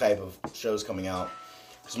those type of shows coming out.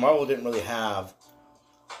 Because Marvel didn't really have.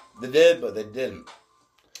 They did, but they didn't.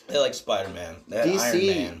 They had like Spider-Man. They had Iron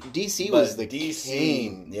Man. DC was the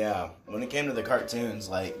king. Yeah. When it came to the cartoons,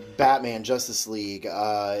 like Batman, Justice League,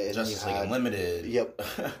 Justice League Unlimited. Yep.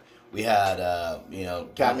 We had, Batman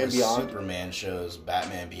countless Beyond. Superman shows,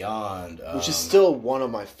 Batman Beyond. Which is still one of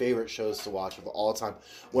my favorite shows to watch of all time.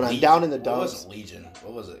 When I'm down in the dumps. What was it? Legion?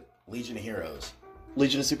 What was it? Legion of Heroes.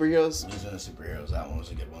 Legion of Superheroes? Legion of Superheroes. That one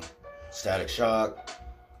was a good one. Static Shock.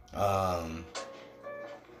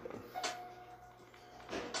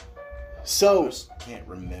 So I just can't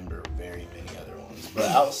remember very many other ones. But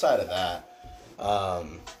outside of that,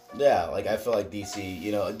 yeah, like I feel like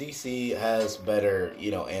DC has better,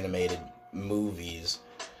 animated movies.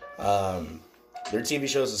 Their TV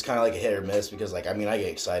shows is kind of like a hit or miss because, like, I mean, I get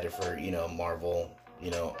excited for, Marvel,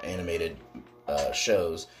 animated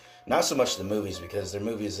shows. Not so much the movies because their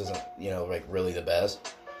movies isn't, like really the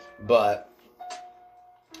best. But,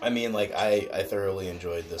 I mean, like, I thoroughly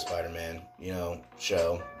enjoyed the Spider-Man,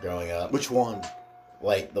 show growing up. which one?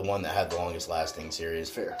 Like, the one that had the longest lasting series.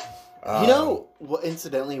 Fair. Um,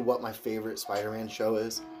 Incidentally, what my favorite Spider-Man show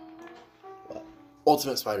is? What?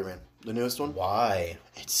 Ultimate Spider-Man. The newest one. Why?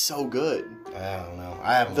 It's so good. I don't know.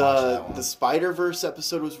 I haven't watched that one. The Spider-Verse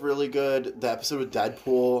episode was really good. The episode with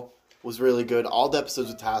Deadpool was really good. All the episodes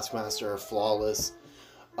with Taskmaster are flawless.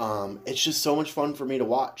 It's just so much fun for me to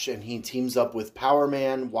watch. And he teams up with Power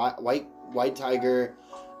Man, White Tiger,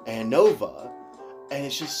 and Nova. And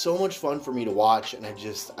it's just so much fun for me to watch. And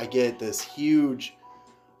I get this huge...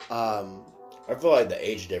 I feel like the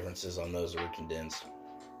age differences on those are condensed.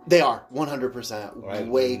 They are 100% Like,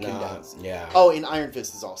 way not- condensed. Yeah. Oh, and Iron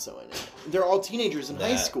Fist is also in it. They're all teenagers in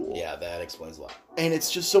high That- school. Yeah, that explains a lot. And it's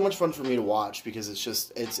just so much fun for me to watch because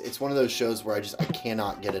it's one of those shows where I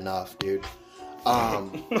cannot get enough, dude.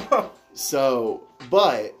 So,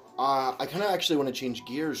 but I kind of actually want to change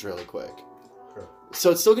gears really quick. Sure. So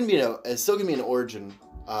it's still gonna be an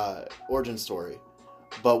origin story,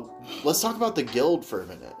 but let's talk about the guild for a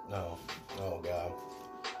minute. No. Oh god.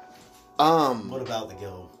 What about the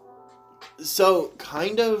guild? So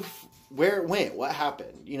kind of where it went, what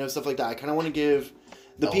happened, stuff like that. I kind of want to give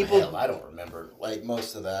the people. Hell, I don't remember like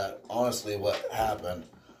most of that. Honestly, what happened?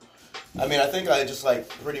 I mean, I think I just like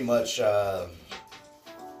pretty much.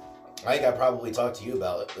 I think I probably talked to you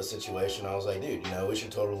about the situation. I was like, dude, we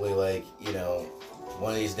should totally like,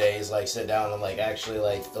 one of these days, like sit down and like actually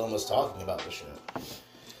like film us talking about the shit.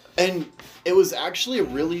 And it was actually a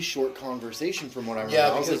really short conversation from what I remember.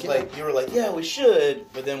 Yeah, I was because like, you were like, yeah, we should,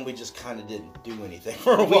 but then we just kind of didn't do anything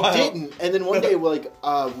for a while. we didn't. And then one day, what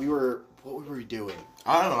were we doing?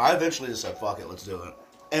 I don't know. I eventually just said, fuck it, let's do it.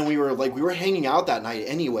 And we were hanging out that night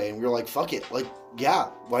anyway, and we were like, fuck it, like, yeah,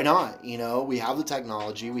 why not? We have the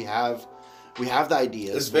technology, we have the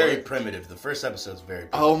ideas. It's very primitive. The first episode's very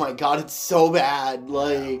primitive. Oh my god, it's so bad.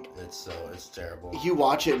 Like, yeah, it's terrible. you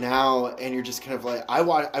watch it now, and you're just kind of like, I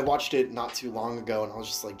watched it not too long ago, and I was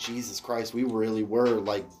just like, Jesus Christ, we really were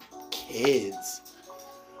like kids.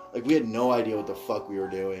 Like, we had no idea what the fuck we were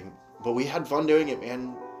doing, but we had fun doing it,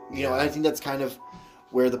 man. And I think that's kind of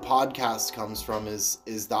where the podcast comes from is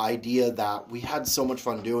the idea that we had so much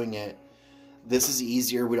fun doing it. This is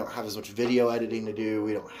easier. We don't have as much video editing to do.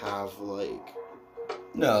 We don't have like...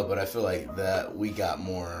 No, but I feel like that we got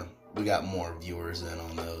more viewers in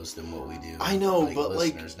on those than what we do. I know, like, but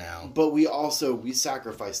listeners now. But we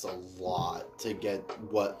sacrificed a lot to get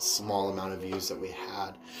what small amount of views that we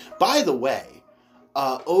had. By the way,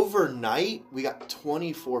 overnight we got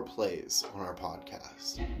 24 plays on our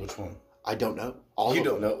podcast. Which one? I don't know. You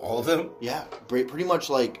don't know all of them? Yeah, pretty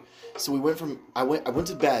much like. So we went from I went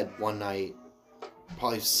to bed one night,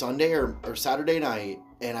 probably Sunday or Saturday night,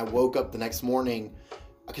 and I woke up the next morning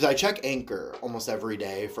because I check Anchor almost every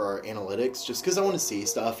day for our analytics, just because I want to see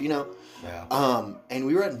stuff, Yeah. And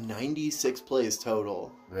we were at 96 plays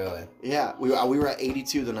total. Really? Yeah, we were at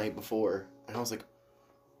 82 the night before, and I was like,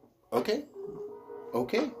 okay.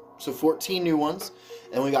 So 14 new ones,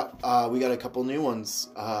 and we got a couple new ones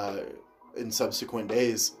in subsequent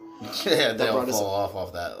days. Yeah, they'll fall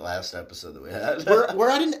off that last episode that we had. we're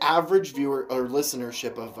at an average viewer or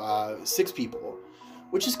listenership of 6 people,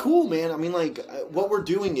 which is cool, man. I mean, like, what we're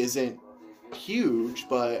doing isn't huge,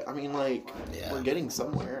 but I mean, like, we're getting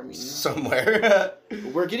somewhere. I mean, somewhere.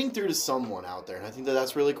 we're getting through to someone out there, and I think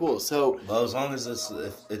that's really cool. So, well, as long as it's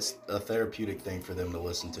a therapeutic thing for them to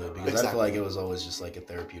listen to it, because I feel like it was always just like a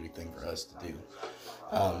therapeutic thing for us to do.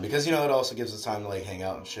 Because, it also gives us time to, like, hang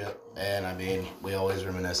out and shit. And, I mean, we always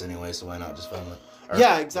reminisce anyway, so why not just film it?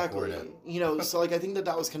 Yeah, exactly. So, like, I think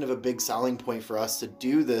that was kind of a big selling point for us to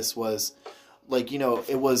do this was, like,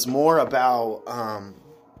 it was more about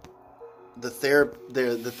the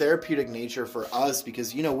therapeutic nature for us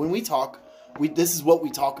because, when we talk, this is what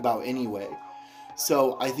we talk about anyway.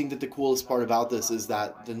 So I think that the coolest part about this is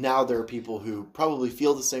that now there are people who probably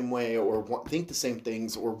feel the same way or think the same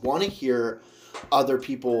things or want to hear other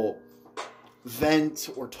people vent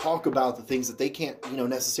or talk about the things that they can't,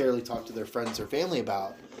 necessarily talk to their friends or family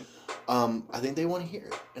about. I think they want to hear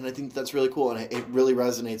it, and I think that's really cool, and it really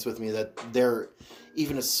resonates with me that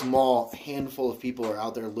even a small handful of people are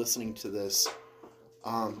out there listening to this.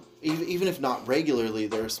 Even if not regularly,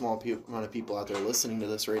 there are a small amount of people out there listening to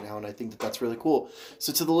this right now, and I think that that's really cool.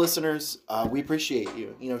 So to the listeners, we appreciate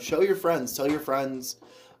you. Show your friends, tell your friends,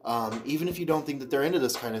 even if you don't think that they're into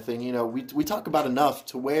this kind of thing. We talk about enough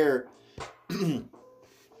to where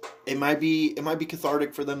it might be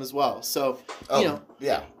cathartic for them as well. So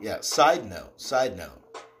yeah. Side note,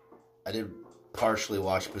 I did partially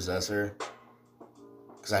watch Possessor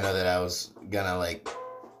because I know that I was gonna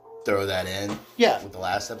throw that in with the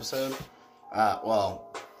last episode.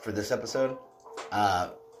 For this episode,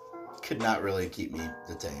 could not really keep me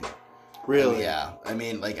detained. Really? Yeah. I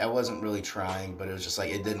mean, I wasn't really trying, but it was just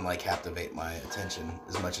it didn't captivate my attention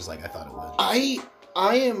as much as I thought it would.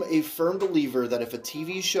 I am a firm believer that if a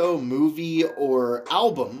TV show, movie, or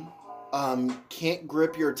album can't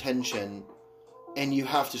grip your attention and you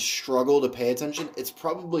have to struggle to pay attention, it's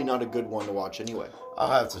probably not a good one to watch anyway. I'll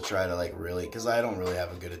have to try to really, because I don't really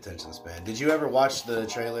have a good attention span. Did you ever watch the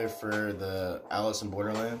trailer for the Alice in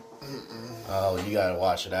Borderland? Mm-mm. Oh, you gotta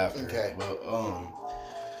watch it after. Okay. But,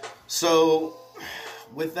 so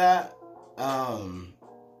with that,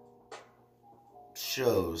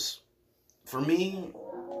 shows. For me,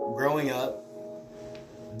 growing up,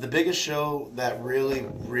 the biggest show that really,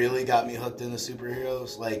 really got me hooked into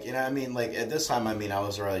superheroes, at this time, I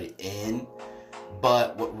was already in,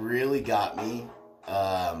 but what really got me,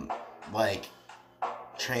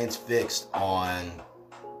 transfixed on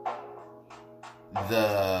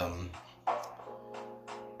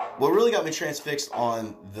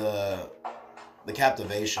the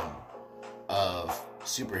captivation of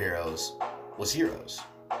superheroes was Heroes.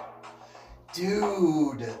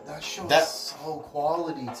 Dude, that show is so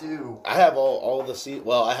quality too. I have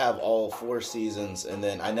I have all 4 seasons, and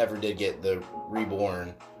then I never did get the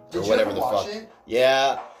Reborn or whatever the fuck. It?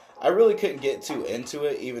 Yeah, I really couldn't get too into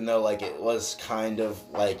it, even though it was kind of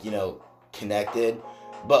connected.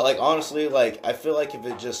 But honestly, I feel if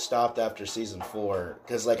it just stopped after season 4,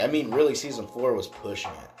 because really season 4 was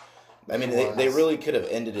pushing it. They really could have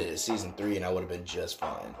ended it at season 3, and I would have been just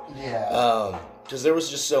fine. Yeah. Because there was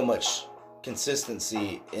just so much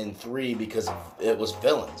consistency in 3 because it was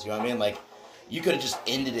villains. You know what I mean? You could have just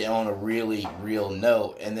ended it on a really real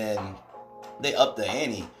note, and then they upped the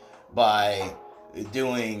ante by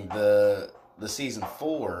doing the season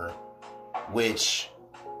 4, which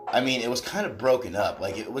it was kind of broken up.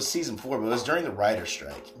 It was season 4, but it was during the writer's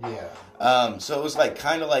strike. Yeah. So it was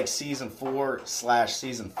kind of season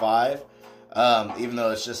 4/season 5, even though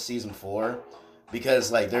it's just season 4, because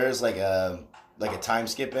there's a time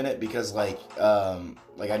skip in it, because I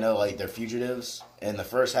know they're fugitives in the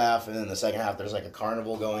first half, and then the second half there's a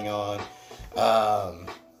carnival going on.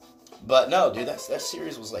 But no, dude, that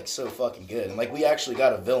series was so fucking good, and we actually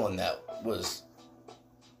got a villain that was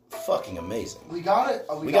fucking amazing. We got it.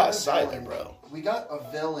 We got Siler, bro. We got a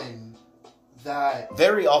villain that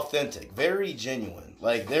very authentic, very genuine,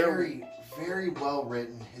 very, very well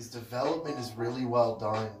written. His development is really well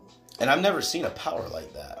done, and I've never seen a power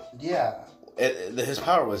like that. Yeah. His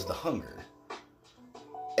power was the hunger,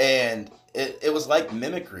 and it was like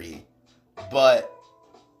mimicry, but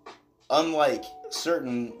unlike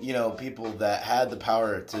certain people that had the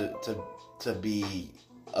power to be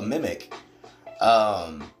a mimic,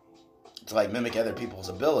 to mimic other people's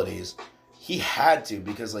abilities, he had to,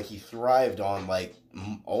 because he thrived on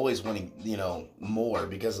always wanting more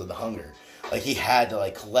because of the hunger. He had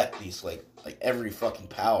to collect these every fucking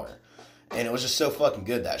power. And it was just so fucking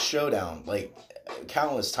good, that showdown,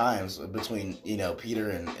 countless times between, Peter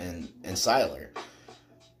and Siler.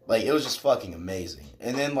 It was just fucking amazing.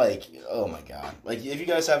 And then, oh my god. If you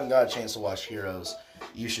guys haven't got a chance to watch Heroes,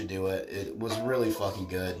 you should do it. It was really fucking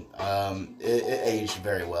good. It aged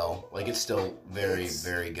very well. It's still very,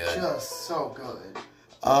 very good. Just so good.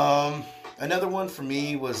 Another one for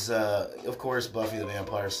me was, of course, Buffy the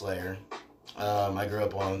Vampire Slayer. I grew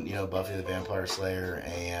up on, Buffy the Vampire Slayer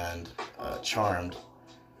and Charmed.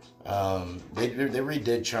 They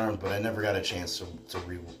redid Charmed, but I never got a chance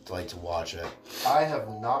to watch it. I have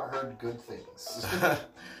not heard good things.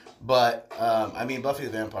 But Buffy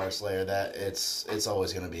the Vampire Slayer, that it's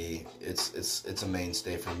always gonna be it's a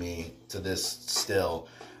mainstay for me to this still.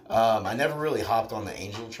 I never really hopped on the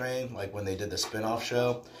Angel train when they did the spin-off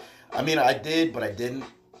show. I did, but I didn't.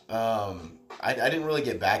 I didn't really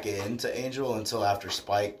get back into Angel until after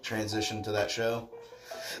Spike transitioned to that show.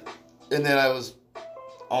 And then I was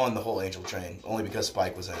on the whole Angel train, only because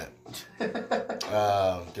Spike was in it.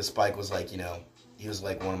 Because Spike was like, he was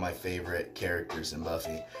like one of my favorite characters in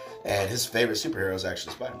Buffy. And his favorite superhero is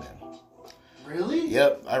actually Spider-Man. Really?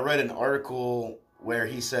 Yep. I read an article where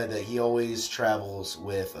he said that he always travels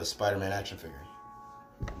with a Spider-Man action figure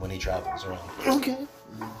when he travels around. Okay.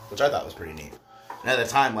 Which I thought was pretty neat. And at the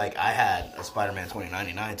time, like, I had a Spider-Man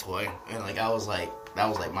 2099 toy. And, like, that was, like,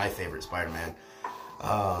 my favorite Spider-Man.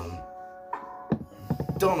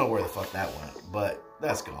 Don't know where the fuck that went, but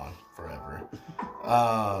that's gone forever.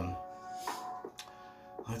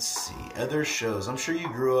 Let's see. Other shows. I'm sure you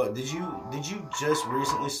grew up. Did you just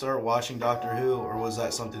recently start watching Doctor Who, or was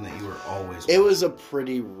that something that you were always watching? It was a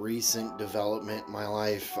pretty recent development in my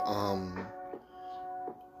life.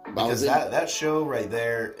 Because that show right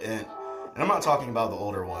there, and I'm not talking about the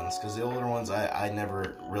older ones, because the older ones I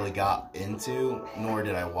never really got into, nor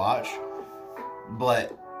did I watch.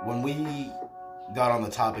 But when we got on the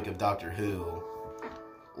topic of Doctor Who,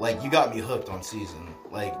 like, you got me hooked on season.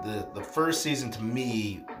 Like, the first season to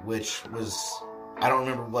me, which was, I don't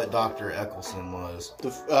remember what Dr. Eccleston was.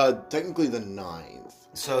 Technically the 9th.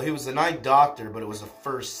 So he was the 9th Doctor, but it was the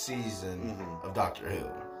first season of Doctor Who.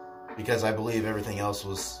 Because I believe everything else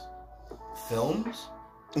was films?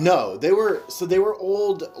 No, they were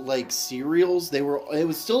old, like, serials. It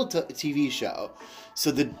was still a TV show.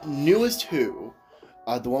 So the newest Who,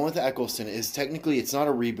 the one with Eccleston, is technically, it's not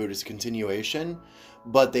a reboot, it's a continuation.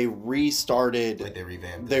 But they restarted... Like, they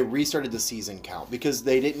revamped it. They restarted the season count. Because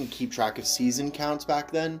they didn't keep track of season counts back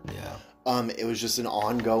then. Yeah. It was just an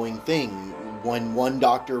ongoing thing. When one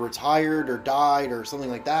doctor retired or died or something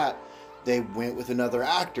like that, they went with another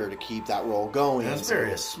actor to keep that role going. And that's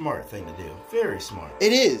a smart thing to do. Very smart.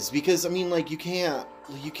 It is, because, I mean, like, you can't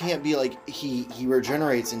be like, he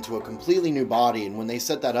regenerates into a completely new body, and when they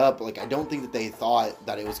set that up, like, I don't think that they thought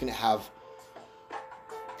that it was going to have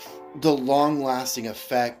the long-lasting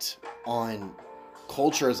effect on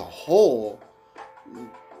culture as a whole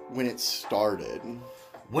when it started.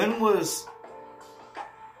 When was...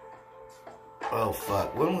 Oh,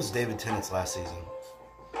 fuck. When was David Tennant's last season?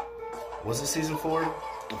 Was it season 4?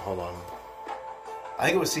 Hold on. I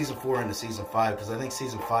think it was season 4 into season 5, because I think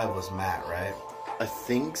season 5 was Matt, right? I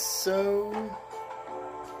think so.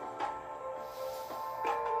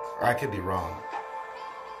 Or I could be wrong.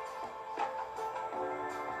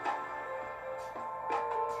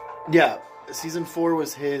 Yeah, season 4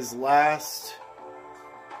 was his last.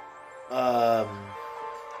 And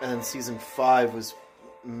then season 5 was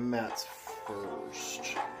Matt's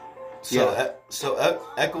first. So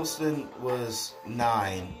Eccleston was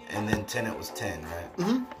 9, and then Tennant was 10, right?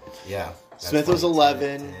 Mm-hmm. Yeah. Smith was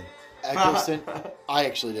 11. Eccleston, I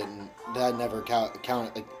actually didn't. That never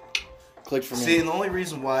counted. Like, clicked for me. See, and the only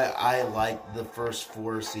reason why I like the first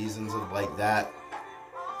 4 seasons of, like, that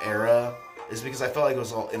era is because I felt like it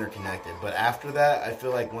was all interconnected. But after that, I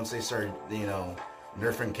feel like once they started,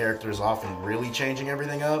 nerfing characters off and really changing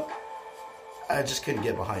everything up, I just couldn't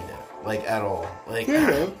get behind it, like, at all. Like,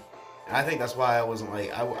 I think that's why I wasn't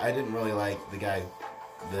like, I didn't really like the guy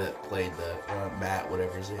that played the Matt,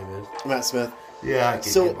 whatever his name is. Matt Smith. Yeah, I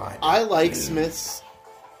could get behind it. I like Smith's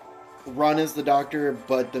run as the Doctor,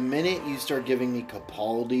 but the minute you start giving me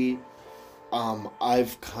Capaldi,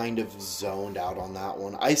 I've kind of zoned out on that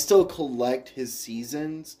one. I still collect his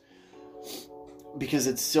seasons because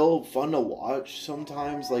it's still fun to watch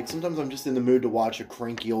sometimes. Like, sometimes I'm just in the mood to watch a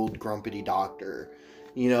cranky old grumpy Doctor,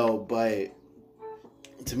 but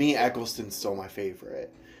to me, Eccleston's still my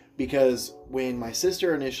favorite. Because when my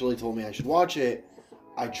sister initially told me I should watch it,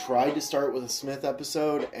 I tried to start with a Smith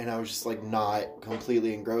episode, and I was just, like, not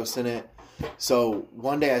completely engrossed in it. So,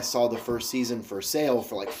 one day I saw the first season for sale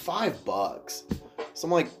for, like, $5. So,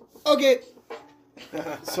 I'm like, okay.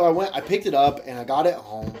 So, I picked it up, and I got it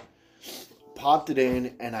home, popped it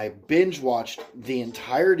in, and I binge-watched the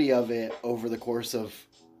entirety of it over the course of,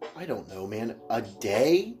 I don't know, man, a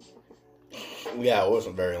day? Yeah, it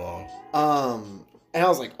wasn't very long. And I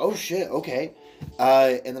was like, oh shit, okay.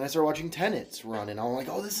 And then I started watching Tennant's run, and I'm like,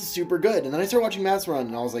 oh, this is super good. And then I started watching Matt's run,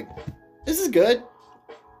 and I was like, this is good.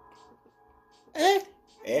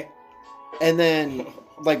 And then,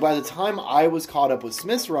 like, by the time I was caught up with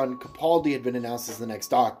Smith's run, Capaldi had been announced as the next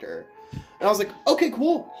Doctor. And I was like, okay,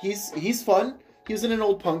 cool. He's fun. He was in an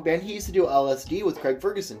old punk band. He used to do LSD with Craig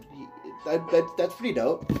Ferguson. That's pretty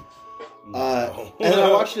dope. And then I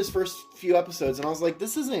watched his first few episodes, and I was like,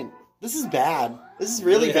 this is bad. This is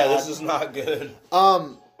really bad. This is not good.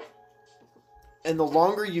 And the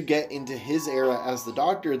longer you get into his era as the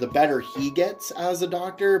Doctor, the better he gets as a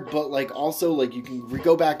Doctor. But, like, also, like, you can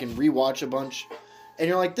go back and rewatch a bunch. And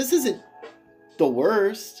you're like, this isn't the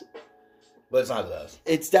worst. But it's not the best.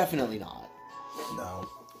 It's definitely not. No.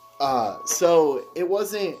 So it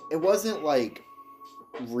wasn't like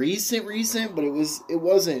recent, but it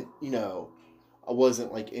wasn't, you know, I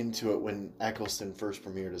wasn't like into it when Eccleston first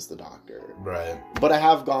premiered as the Doctor. Right. But I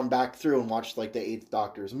have gone back through and watched like the Eighth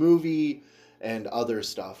Doctor's movie and other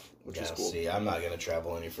stuff, which is cool. See, I'm not gonna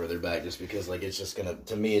travel any further back just because, like, it's just gonna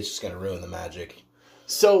ruin the magic.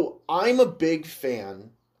 So I'm a big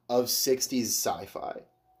fan of 60s sci-fi.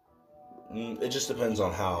 It just depends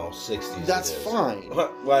on how 60s. That's it is. fine.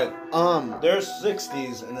 Like, there's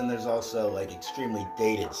 60s, and then there's also like extremely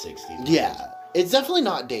dated 60s. Yeah, it's definitely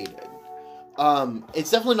not dated.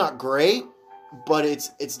 It's definitely not great, but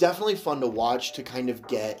it's definitely fun to watch to kind of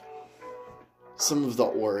get some of the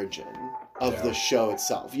origin of the show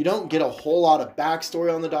itself. You don't get a whole lot of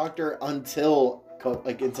backstory on the Doctor until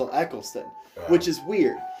Eccleston, which is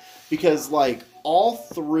weird because like all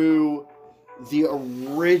through the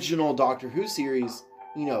original Doctor Who series,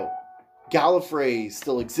 you know, Gallifrey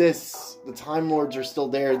still exists. The Time Lords are still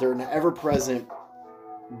there. They're an ever-present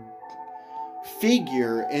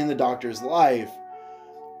figure in the Doctor's life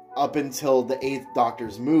up until the Eighth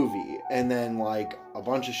Doctor's movie. And then, like, a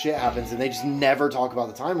bunch of shit happens, and they just never talk about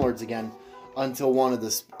the Time Lords again until one of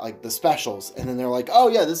the specials. And then they're like, oh,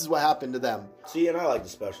 yeah, this is what happened to them. See, and I like the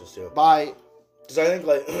specials, too. Bye. Because I think,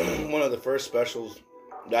 like, one of the first specials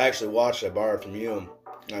I actually watched, I borrowed from you.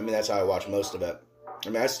 I mean, that's how I watched most of it. I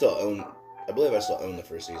mean, I believe I still own the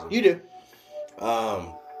first season. You do.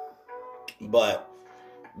 But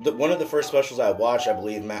one of the first specials I watched, I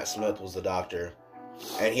believe Matt Smith was the Doctor.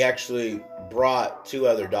 And he actually brought two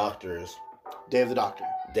other Doctors. Day of the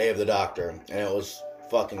Doctor. And it was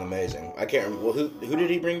fucking amazing. I can't remember. Well, who did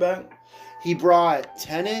he bring back? He brought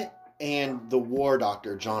Tennant and the War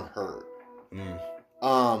Doctor, John Hurt.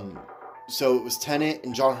 So it was Tennant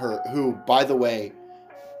and John Hurt, who, by the way,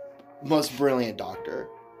 most brilliant Doctor.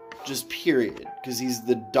 Just period. Because he's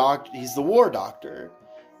the War Doctor.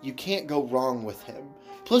 You can't go wrong with him.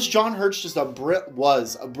 Plus, John Hurt's just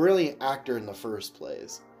was a brilliant actor in the first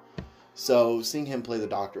place. So seeing him play the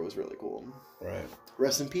Doctor was really cool. Right.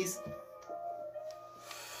 Rest in peace.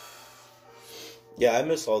 Yeah, I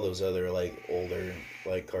miss all those other, like, older,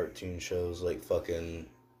 like, cartoon shows, like, fucking,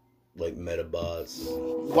 like, Metabots.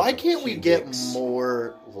 Why can't we get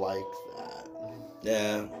more like that?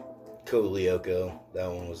 Yeah. Code Lyoko. That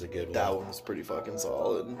one was a good one. That one was pretty fucking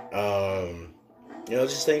solid. You know,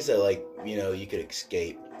 just things that, like, you know, you could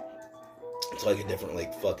escape. It's like a different,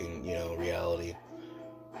 like, fucking, you know, reality.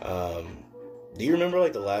 Do you remember,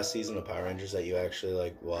 like, the last season of Power Rangers that you actually,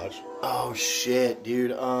 like, watched? Oh, shit,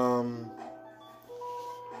 dude.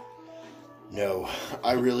 No,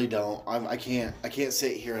 I really don't. I can't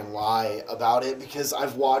sit here and lie about it because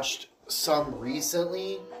I've watched some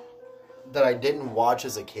recently that I didn't watch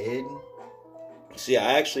as a kid. See,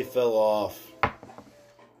 I actually fell off.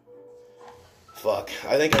 Fuck.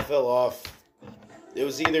 I think I fell off. It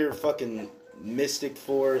was either fucking Mystic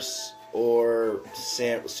Force or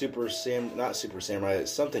not Super Samurai,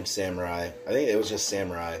 something Samurai. I think it was just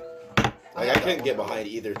Samurai. Like, I couldn't get behind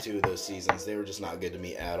either two of those seasons. They were just not good to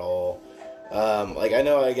me at all. Like, I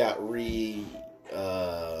know I got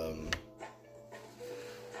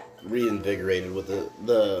reinvigorated with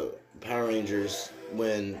the Power Rangers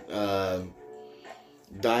when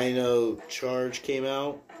Dino Charge came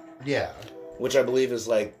out. Yeah. Which I believe is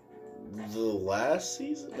like the last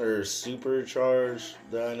season or Supercharged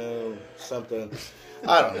Dino something.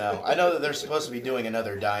 I don't know. I know that they're supposed to be doing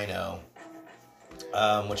another Dino,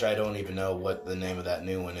 which I don't even know what the name of that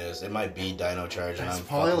new one is. It might be Dino Charge. It's and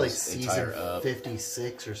probably like season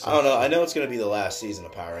 56 or something. I don't know. I know it's going to be the last season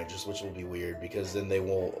of Power Rangers, which will be weird because then they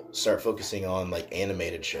will start focusing on like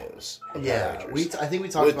animated shows. Yeah, I think we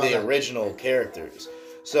talked with about the original characters.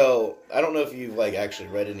 So, I don't know if you've, like, actually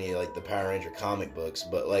read any, like, the Power Ranger comic books,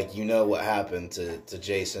 but, like, you know what happened to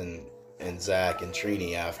Jason and Zach and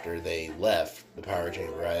Trini after they left the Power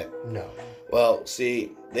Chamber, right? No. Well,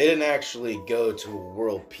 see, they didn't actually go to a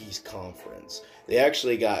World Peace Conference. They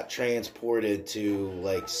actually got transported to,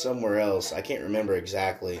 like, somewhere else. I can't remember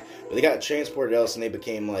exactly. But they got transported else, and they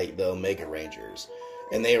became, like, the Omega Rangers.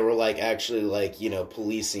 And they were, like, actually, like, you know,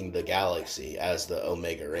 policing the galaxy as the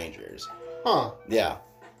Omega Rangers. Huh. Yeah.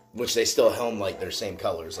 Which they still helmed, like, their same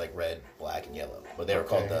colors, like red, black, and yellow. But they were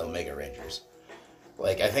called the Omega Rangers.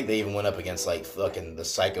 Like, I think they even went up against, like, fucking the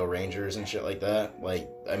Psycho Rangers and shit like that. Like,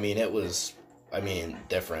 I mean, it was,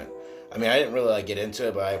 different. I mean, I didn't really like get into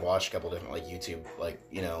it, but I watched a couple different like YouTube,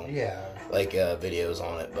 like videos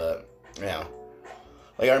on it. But yeah,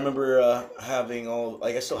 like I remember having all,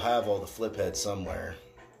 like I still have all the flip heads somewhere.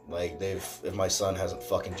 Like if my son hasn't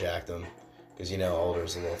fucking jacked them, because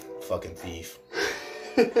Alder's a little fucking thief.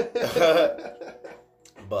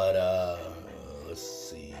 But let's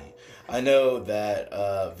see. I know that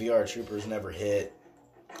VR Troopers never hit.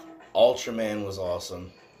 Ultraman was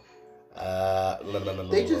awesome.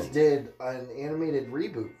 They just did an animated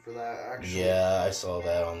reboot for that, actually. Yeah, I saw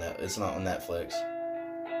that on that. It's not on Netflix.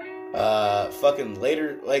 Fucking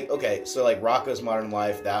later, like, okay, so like Rocko's Modern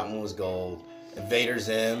Life, that one was gold. Invader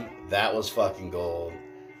Zim, that was fucking gold.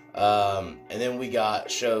 And then we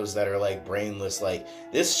got shows that are like brainless, like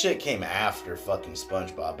this shit came after fucking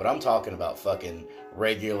SpongeBob, but I'm talking about fucking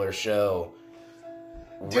regular show.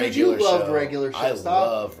 Dude, you loved Regular Show. I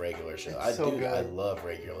love Regular Show. It's so good. I love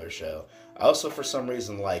Regular Show. I also, for some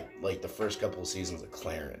reason, like the first couple of seasons of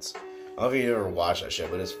Clarence. I don't know if you ever watched that show,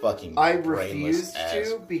 but it's fucking I brainless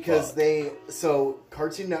refused to because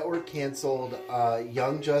Cartoon Network canceled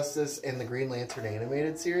Young Justice and the Green Lantern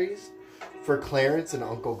animated series for Clarence and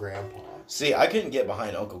Uncle Grandpa. See, I couldn't get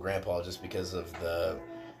behind Uncle Grandpa just because of the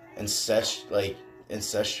incestual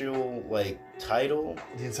title.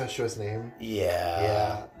 The incestuous name.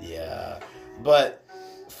 Yeah. But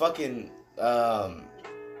fucking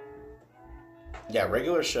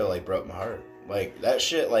Regular Show like broke my heart. Like that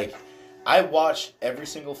shit. Like I watched every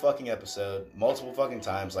single fucking episode multiple fucking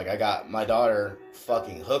times. Like I got my daughter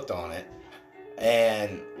fucking hooked on it,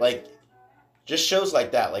 and like. Just shows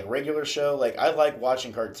like that, like Regular Show. Like I like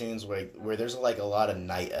watching cartoons where there's like a lot of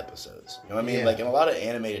night episodes. You know what I mean? Yeah. Like in a lot of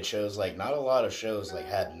animated shows, like not a lot of shows like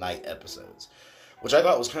had night episodes, which I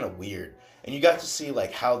thought was kind of weird. And you got to see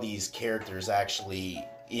like how these characters actually,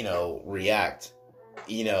 react,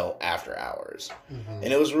 after hours. Mm-hmm.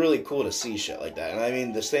 And it was really cool to see shit like that. And I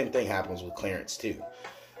mean, the same thing happens with Clarence too.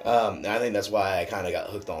 And I think that's why I kind of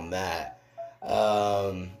got hooked on that.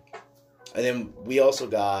 And then we also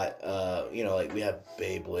got, we have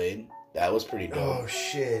Beyblade. That was pretty dope. Oh,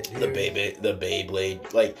 shit, dude. The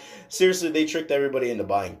Beyblade. Like, seriously, they tricked everybody into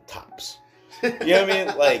buying tops. You know what I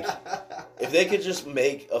mean? Like, if they could just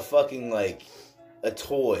make a fucking, like, a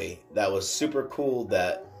toy that was super cool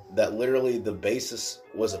that literally the basis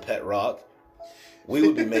was a pet rock, we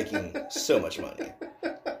would be making so much money.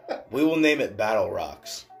 We will name it Battle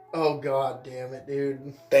Rocks. Oh, god damn it,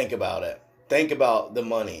 dude. Think about it. Think about the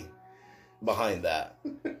money behind that.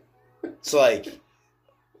 It's like,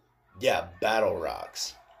 Battle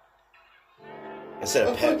Rocks instead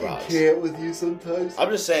of Pet Rocks. I can't with you sometimes. I'm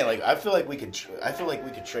just saying, like, I feel like we could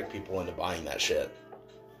trick people into buying that shit.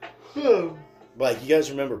 Like, you guys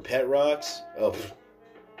remember Pet Rocks? Oh,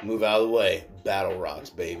 move out of the way. Battle Rocks,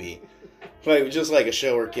 baby. Like, just like a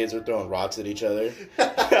show where kids are throwing rocks at each other.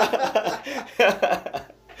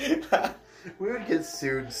 We would get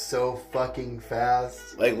sued so fucking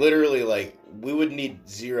fast. Like, literally, like, we would need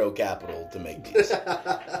zero capital to make these.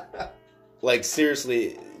 Like,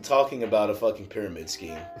 seriously, talking about a fucking pyramid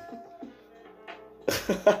scheme.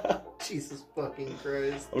 Jesus fucking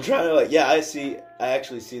Christ. I'm trying to, like, I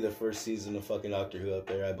actually see the first season of fucking Doctor Who up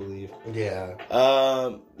there, I believe. Yeah.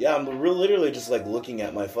 I'm literally just, like, looking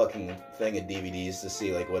at my fucking thing of DVDs to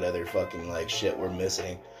see, like, what other fucking, like, shit we're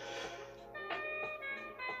missing.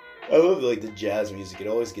 I love, like, the jazz music. It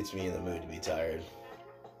always gets me in the mood to be tired.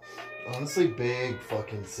 Honestly, big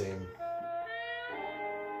fucking same.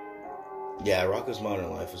 Yeah, Rocko's Modern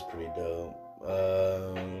Life was pretty dope.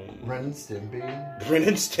 Ren and Stimpy. Ren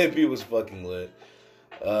and Stimpy was fucking lit.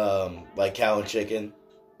 Like Cow and Chicken.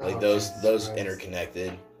 Like, those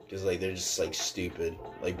interconnected. Because, like, they're just, like, stupid.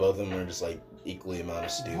 Like, both of them are just, like, equally amount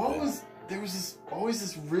of stupid. There was always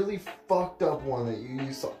this really fucked up one that you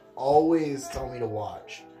used to always tell me to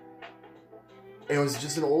watch. And it was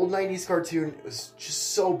just an old 90s cartoon. It was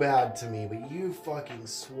just so bad to me, but you fucking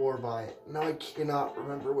swore by it. Now I cannot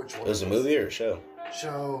remember which one. It was a movie or a show?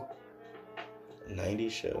 Show.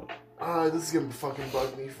 90s show. This is gonna fucking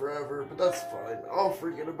bug me forever, but that's fine. I'll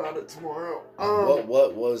forget about it tomorrow.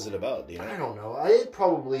 What was it about? Do you know? I don't know. It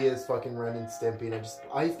probably is fucking Ren and Stimpy, and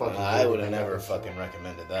I would have never fucking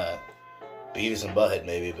recommended that. Beavis and Butthead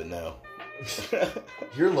maybe, but no.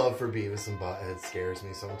 Your love for Beavis and Butthead scares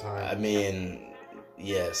me sometimes. I mean,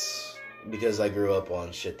 yes, because I grew up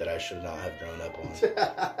on shit that I should not have grown up on.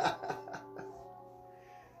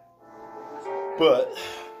 But,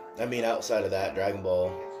 I mean, outside of that, Dragon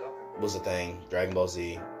Ball was a thing. Dragon Ball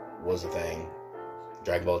Z was a thing.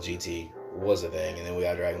 Dragon Ball GT was a thing. And then we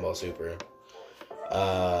got Dragon Ball Super.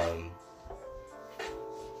 I'm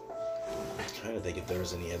trying to think if there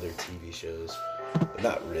was any other TV shows.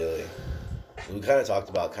 Not really. We kind of talked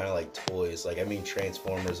about kind of like toys. Like, I mean,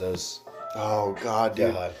 Transformers, those... Oh, God,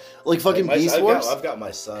 dude. God. Like fucking Beast Wars? I've got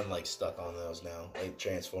my son, like, stuck on those now. Like,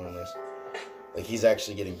 Transformers. Like, he's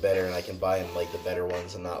actually getting better, and I can buy him, like, the better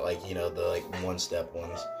ones and not, like, you know, the, like, one-step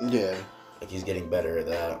ones. Yeah. Like, he's getting better at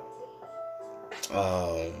that.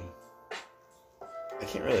 I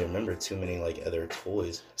can't really remember too many, like, other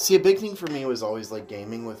toys. See, a big thing for me was always, like,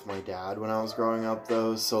 gaming with my dad when I was growing up,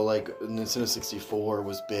 though. So, like, Nintendo 64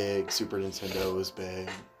 was big. Super Nintendo was big.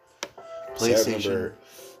 PlayStation. See, I remember,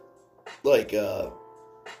 like,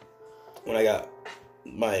 when I got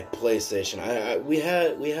my PlayStation, we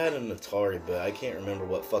had an Atari, but I can't remember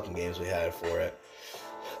what fucking games we had for it.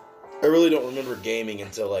 I really don't remember gaming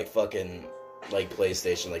until, like, fucking, like,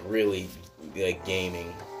 PlayStation, like, really, like,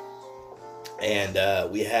 gaming.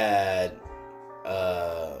 And, we had,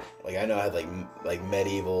 like, I know I had, like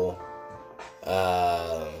Medieval,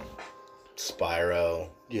 Spyro,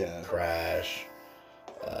 Yeah. Crash,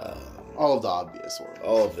 All of the obvious ones.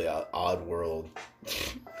 all of the Odd World.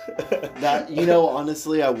 That, you know,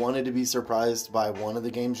 honestly, I wanted to be surprised by one of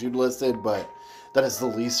the games you'd listed, but that is the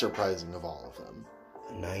least surprising of all of them.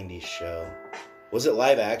 A 90s show. Was it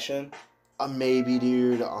live action? Maybe,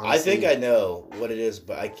 dude. Honestly. I think I know what it is,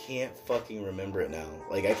 but I can't fucking remember it now.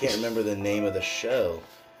 Like, I can't remember the name of the show.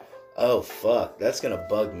 Oh, fuck. That's gonna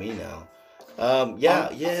bug me now.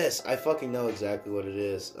 Yes, I fucking know exactly what it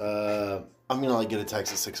is. I'm gonna, like, get a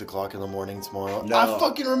text at 6 o'clock in the morning tomorrow. No. I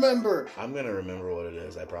fucking remember! I'm gonna remember what it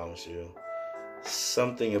is, I promise you.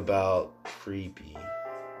 Something about creepy.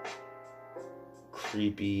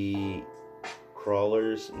 Creepy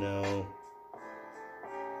crawlers? No.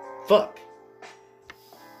 Fuck.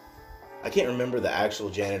 I can't remember the actual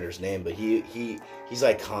janitor's name, but he's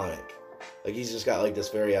iconic. Like, he's just got, like, this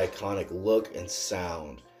very iconic look and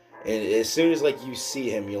sound. And as soon as, like, you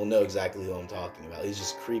see him, you'll know exactly who I'm talking about. He's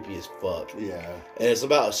just creepy as fuck. Yeah. And it's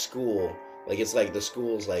about a school. Like, it's like the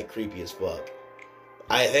school's, like, creepy as fuck.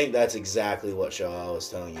 I think that's exactly what show I was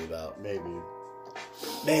telling you about. Maybe.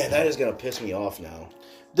 Man, that is gonna piss me off now.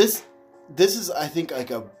 This is, I think,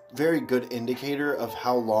 like, a very good indicator of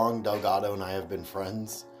how long Delgado and I have been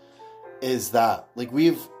friends. Is that, like,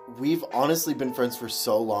 we've honestly been friends for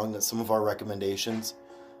so long that some of our recommendations,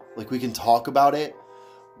 like, we can talk about it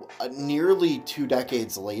nearly 2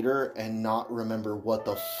 decades later and not remember what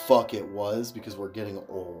the fuck it was because we're getting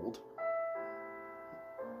old.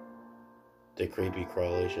 The creepy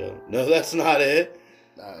crawly show. No, that's not it.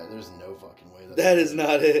 There's no fucking way That is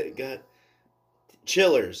not it. God.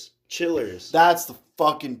 Chillers. That's the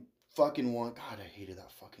fucking one. God, I hated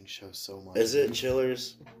that fucking show so much. Is it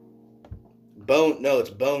Chillers? No, it's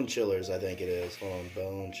Bone Chillers, I think it is. Hold on,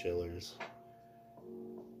 Bone Chillers.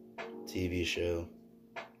 TV show.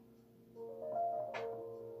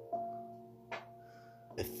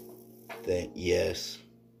 I think, yes.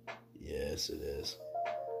 Yes, it is.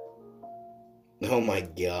 Oh my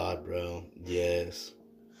god, bro. Yes.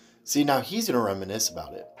 See, now he's gonna reminisce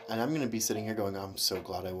about it. And I'm gonna be sitting here going, I'm so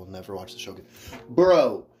glad I will never watch the show again.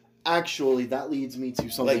 Bro, actually, that leads me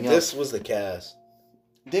to something Like, else. this was the cast.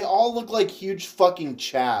 They all look like huge fucking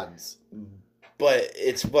chads. But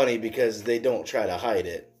it's funny because they don't try to hide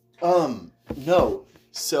it. No.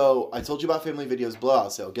 So, I told you about Family Video's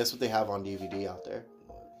blowout sale. Guess what they have on DVD out there?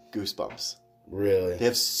 Goosebumps. Really? They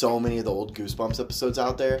have so many of the old Goosebumps episodes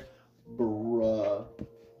out there. Bruh.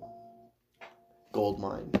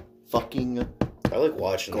 Goldmine. Fucking... I like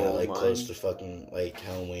watching that, like, Goldmine. close to fucking, like,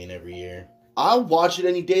 Halloween every year. I'll watch it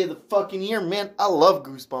any day of the fucking year, man. I love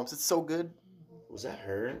Goosebumps. It's so good. Was that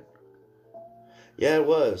her? Yeah, it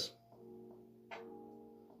was.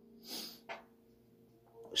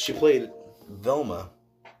 She played Velma.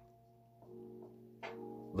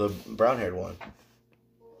 The brown-haired one.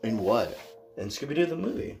 In what? In Scooby-Doo the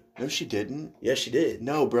movie. No, she didn't. Yeah, she did.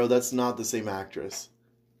 No, bro, that's not the same actress.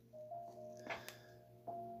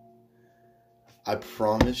 I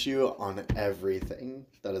promise you on everything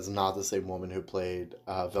that is not the same woman who played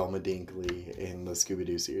Velma Dinkley in the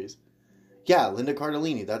Scooby-Doo series. Yeah, Linda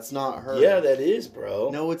Cardellini. That's not her. Yeah, that is, bro.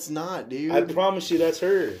 No, it's not, dude. I promise you that's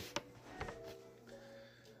her.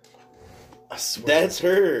 I swear. That's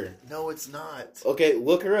her. No, it's not. Okay,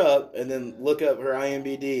 look her up, and then look up her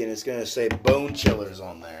IMDb, and it's going to say Bone Chillers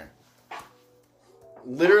on there.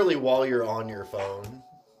 Literally while you're on your phone.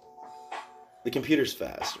 The computer's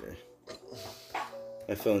faster.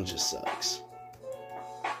 My phone just sucks.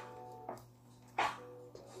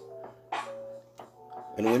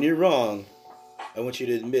 And when you're wrong, I want you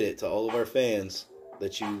to admit it to all of our fans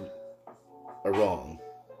that you are wrong.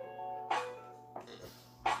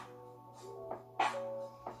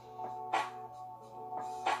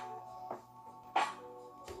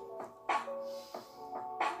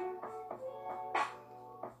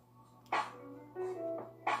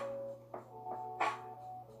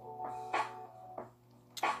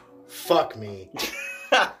 fuck me.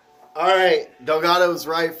 Alright, Delgado was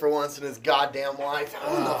right for once in his goddamn life.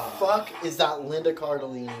 How in the fuck is that Linda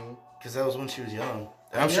Cardellini? Because that was when she was young.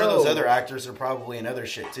 And I'm sure those other actors are probably in other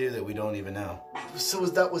shit too that we don't even know. So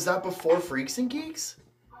was that before Freaks and Geeks?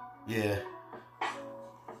 Yeah.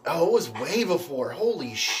 Oh, it was way before.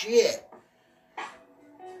 Holy shit.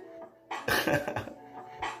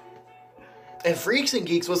 And Freaks and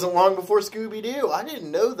Geeks wasn't long before Scooby-Doo. I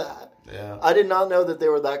didn't know that. Yeah. I did not know that they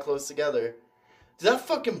were that close together. That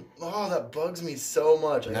fucking... Oh, that bugs me so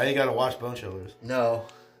much. Now you gotta watch Bone Chillers. No.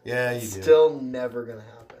 Yeah, you do. Still never gonna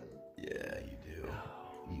happen. Yeah, you do.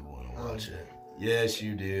 You wanna watch it. Yes,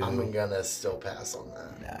 you do. I'm gonna still pass on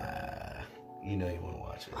that. Nah. You know you wanna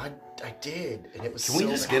watch it. I did, and it was Can we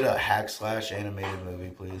just get a hack/slash animated movie,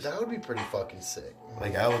 please? That would be pretty fucking sick.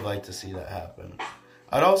 Like, I would like to see that happen.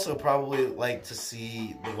 I'd also probably like to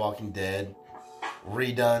see The Walking Dead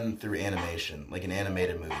redone through animation, like an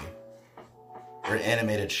animated movie. Or an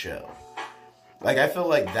animated show. Like, I feel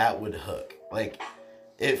like that would hook. Like,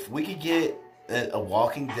 if we could get a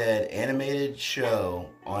Walking Dead animated show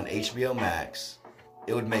on HBO Max,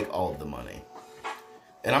 it would make all of the money.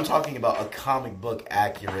 And I'm talking about a comic book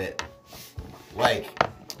accurate, like,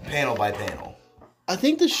 panel by panel. I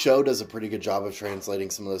think the show does a pretty good job of translating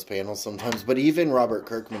some of those panels sometimes, but even Robert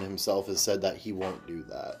Kirkman himself has said that he won't do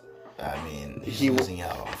that. I mean, he's losing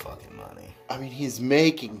out on fucking money. I mean, he's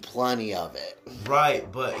making plenty of it. Right,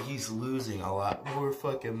 but he's losing a lot more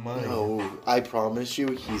fucking money. No, I promise you,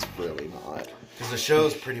 he's really not. Because the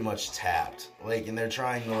show's pretty much tapped. Like, and they're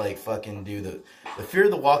trying to, like, fucking do the Fear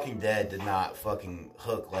of the Walking Dead did not fucking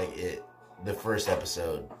hook like the first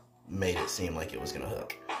episode made it seem like it was going to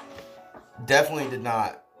hook. Definitely did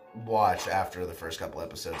not watch after the first couple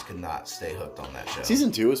episodes, could not stay hooked on that show.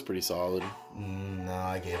 Season 2 was pretty solid. No,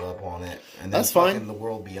 I gave up on it. And then That's fine. fucking The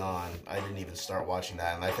World Beyond, I didn't even start watching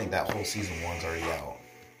that, and I think that whole season 1's already out.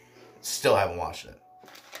 Still haven't watched it.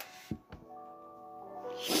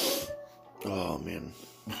 Oh, man.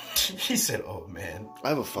 He said, oh, man. I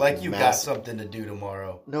have a fucking Like you got something to do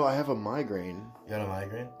tomorrow. No, I have a migraine. You got a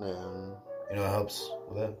migraine? You know what helps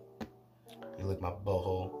with that? You lick my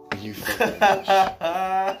butthole. You fucking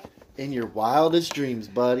bitch. In your wildest dreams,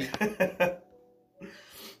 buddy.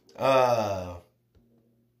 Damn.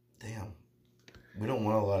 We don't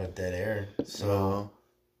want a lot of dead air. So, No.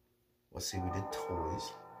 let's see, we did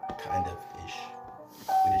toys. Kind of ish.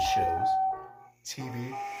 We did shows.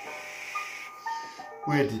 TV.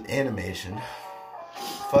 We did animation.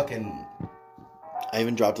 Fucking. I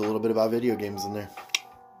even dropped a little bit about video games in there.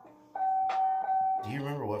 Do you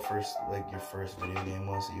remember what your first video game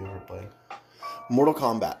was that you ever played? Mortal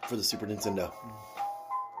Kombat for the Super Nintendo.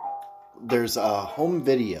 There's a home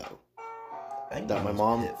video I think that mine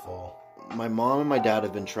was Pitfall. my mom and my dad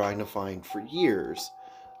have been trying to find for years.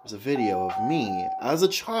 There's a video of me as a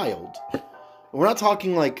child. We're not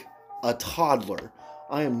talking like a toddler.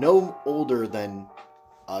 I am no older than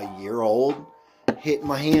a year old, hitting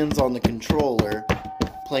my hands on the controller,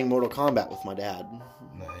 playing Mortal Kombat with my dad.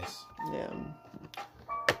 Nice. Yeah.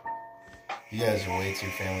 You guys are way too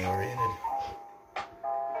family oriented.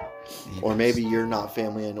 Or maybe you're not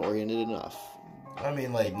family oriented enough. I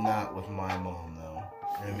mean, like, not with my mom, though.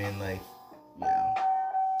 I mean, like, yeah.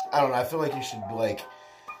 I don't know. I feel like you should, like,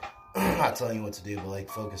 I'm not telling you what to do, but, like,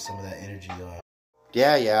 focus some of that energy on.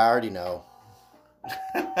 Yeah, I already know.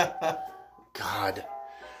 God.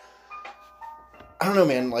 I don't know,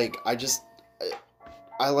 man. Like,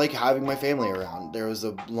 I like having my family around. There was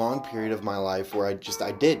a long period of my life where I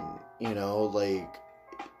didn't, you know, like,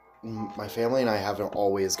 my family and I haven't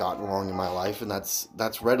always gotten along in my life, and that's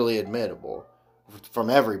readily admittable from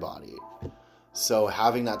everybody. So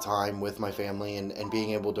having that time with my family and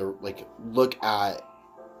being able to, like, look at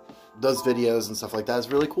those videos and stuff like that is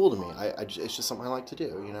really cool to me. It's just something I like to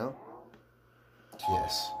do, you know?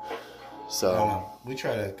 Yes. So I don't know. We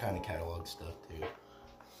try to kind of catalog stuff, too.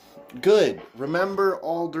 good. Remember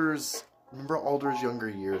Alder's younger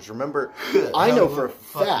years. Remember, I know for a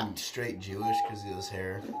fact. Straight Jewish because of his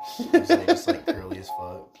hair. It was like, just like curly as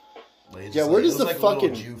fuck. Like, Yeah, where does the like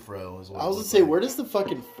fucking Jew fro? Is what I was it gonna looked say, like. where does the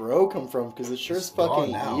fucking fro come from? Because it sure is It's gone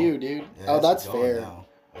fucking now. you, dude. Yeah, Oh, it's that's gone fair. now.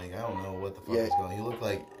 Like, I don't know what the fuck Yeah. is going on. He looked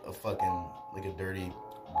like a fucking, like a dirty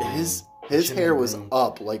broom. His Chimney hair was broom.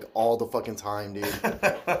 up like all the fucking time, dude.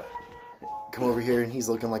 Come over here and he's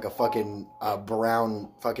looking like a fucking brown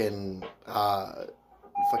fucking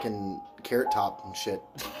carrot top and shit.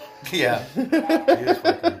 Yeah. He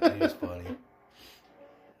was funny.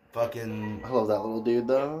 Fucking, I love that little dude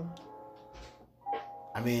though.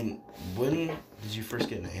 I mean, when did you first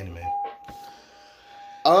get into anime?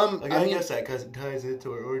 I I mean, guess that ties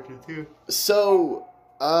into our origin too. so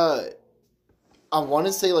I want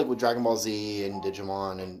to say like with Dragon Ball Z and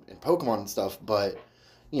Digimon and Pokemon and stuff, but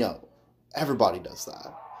you know, everybody does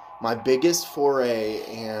that. My biggest foray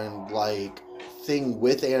and like thing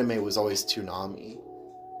with anime was always Toonami.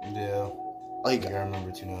 Yeah. Like, I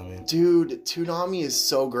remember Toonami. dude, Toonami is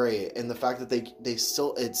so great, and the fact that they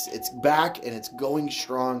still it's back and it's going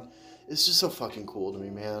strong, it's just so fucking cool to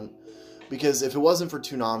me, man. Because if it wasn't for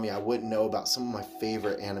Toonami, I wouldn't know about some of my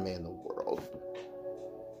favorite anime in the world.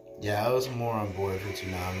 Yeah, I was more on board for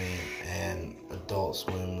Toonami, and Adult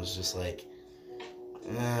Swim was just like,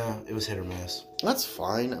 it was hit or miss. That's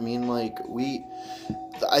fine. I mean, like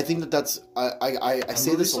I think that's I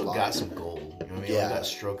say this a lot. Got some gold. You know what I mean? Yeah. We got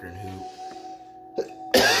Stroker and Hoop.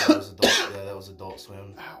 That was Adult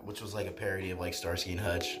Swim, which was like a parody of like Starsky and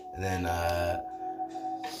Hutch, and then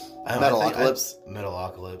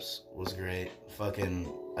Metalocalypse was great.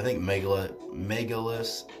 Fucking, I think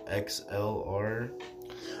Megalus XLR.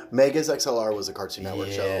 Megas XLR was a Cartoon Network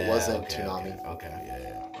show. It wasn't Toonami. Okay,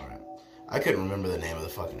 yeah. All right. I couldn't remember the name of the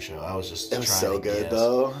fucking show. I was just It was trying so to good guess.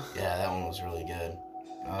 though. Yeah, that one was really good.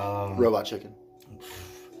 Robot Chicken.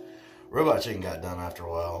 Robot Chicken got done after a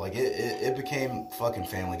while. Like it became fucking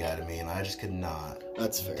Family Guy to me, and I just could not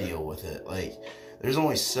That's fair. deal with it. Like, there's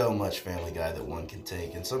only so much Family Guy that one can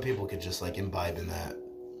take, and some people could just like imbibe in that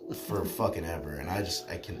for fucking ever, and I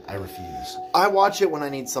refuse. I watch it when I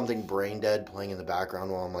need something brain dead playing in the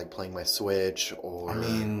background while I'm like playing my Switch or. I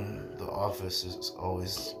mean, The Office is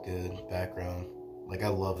always good background. Like, I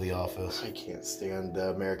love The Office. I can't stand the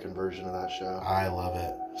American version of that show. I love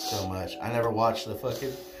it so much. I never watched the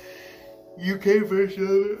fucking UK version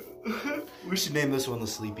of it. We should name this one The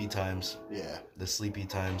Sleepy Times. Yeah. The Sleepy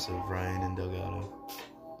Times of Ryan and Delgado.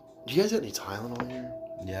 Do you guys got any Tylenol here?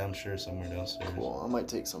 Yeah, I'm sure somewhere downstairs. Cool. I might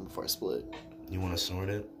take some before I split. You want to snort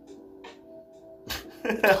it?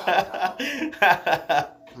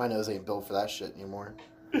 My nose ain't built for that shit anymore.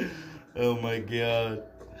 Oh my god.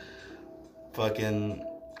 Fucking,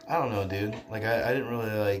 I don't know, dude. Like, I didn't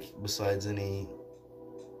really, like, besides any,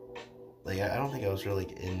 like, I don't think I was really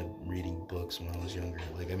like, into reading books when I was younger.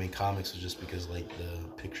 Like, I mean, comics was just because, like, the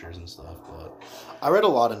pictures and stuff, but I read a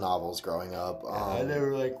lot of novels growing up. I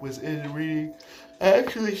never, like, was into reading. I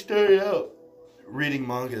actually started out reading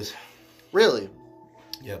mangas. Really?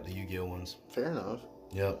 Yep, the Yu-Gi-Oh ones. Fair enough.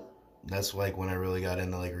 Yep. That's, like, when I really got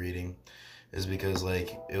into, like, reading. Is because,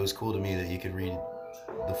 like, it was cool to me that you could read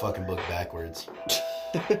the fucking book backwards.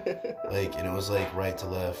 Like, and it was, like, right to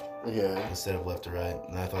left. Yeah. Instead of left to right.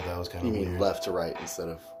 And I thought that was kind You of mean weird. left to right instead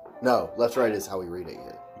of... No, left to right is how we read it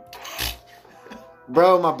here.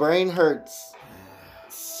 Bro, my brain hurts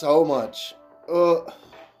so much. Ugh.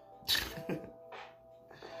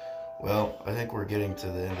 Well, I think we're getting to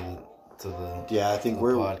the end of the Yeah, I think the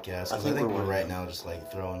we're... podcast. 'Cause I think we're right now just,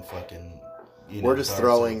 like, throwing fucking... You know, We're just darts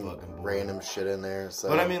throwing on fucking board. random shit in there. So.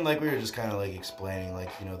 But I mean, like, we were just kind of like explaining, like,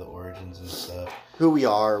 you know, the origins and stuff. Who we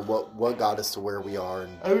are, what got us to where we are.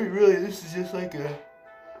 And I mean, really, this is just like a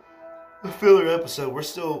filler episode. We're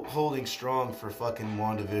still holding strong for fucking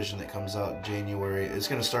WandaVision that comes out January. It's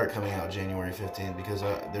going to start coming out January 15th because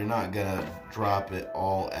they're not going to drop it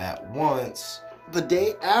all at once. the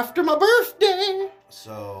day after my birthday.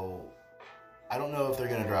 So, I don't know if they're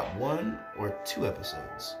going to drop 1 or 2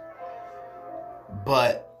 episodes.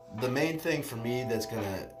 But the main thing for me that's going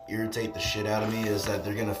to irritate the shit out of me is that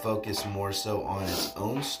they're going to focus more so on its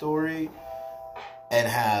own story and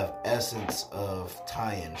have essence of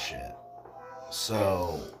tie-in shit.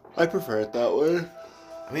 So, I prefer it that way.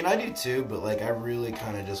 I mean, I do too, but, like, I really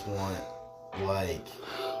kind of just want, like,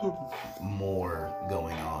 more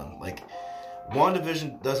going on. Like,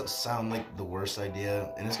 WandaVision doesn't sound like the worst idea,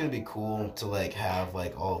 and it's gonna be cool to, like, have,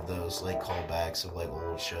 like, all of those, like, callbacks of, like,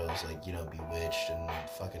 old shows, like, you know, Bewitched and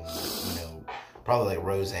fucking, you know, probably, like,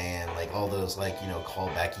 Roseanne, like, all those, like, you know,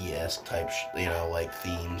 callbacky-esque type, you know, like,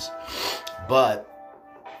 themes. But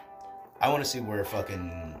I want to see where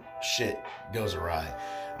fucking shit goes awry.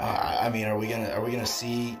 I mean, are we gonna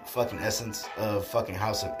see fucking essence of fucking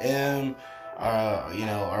House of M? You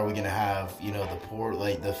know, are we gonna have, you know, the poor,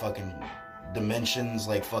 like, the fucking dimensions,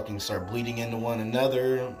 like, fucking start bleeding into one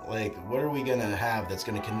another? Like, what are we gonna have that's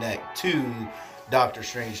gonna connect to Doctor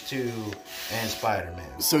Strange 2 and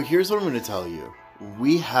Spider-Man? So here's what I'm going to tell you.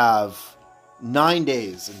 We have 9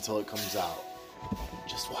 days until it comes out.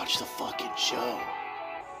 Just watch the fucking show.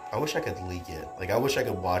 I wish I could leak it. Like, I wish I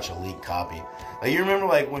could watch a leaked copy. Like, you remember,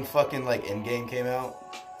 like, when fucking, like, Endgame came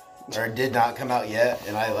out? Or it did not come out yet,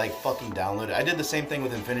 and I, like, fucking downloaded it. I did the same thing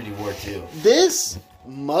with Infinity War 2. This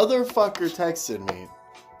motherfucker texted me.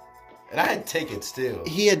 And I had tickets, too.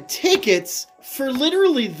 He had tickets for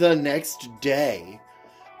literally the next day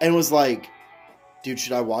and was like, dude,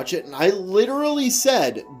 should I watch it? And I literally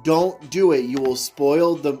said, don't do it. You will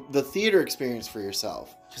spoil the theater experience for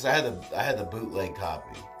yourself. Because I had the bootleg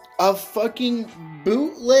copy. A fucking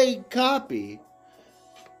bootleg copy.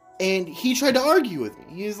 And he tried to argue with me.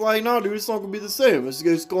 He's like, no, dude, it's not going to be the same. It's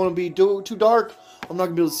going to be too dark. I'm not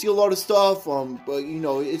going to be able to see a lot of stuff. But, you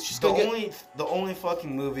know, it's just going to The only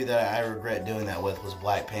fucking movie that I regret doing that with was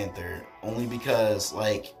Black Panther. Only because,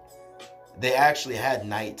 like, they actually had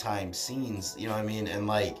nighttime scenes, you know what I mean? And,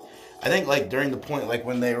 like, I think, like, during the point, like,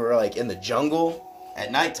 when they were, like, in the jungle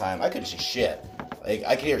at nighttime, I couldn't see shit. Like,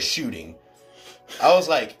 I could hear shooting. I was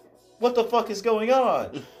like, what the fuck is going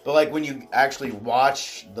on? But, like, when you actually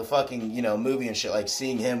watch the fucking, you know, movie and shit, like,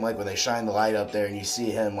 seeing him, like, when they shine the light up there and you see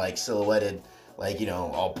him, like, silhouetted, like, you know,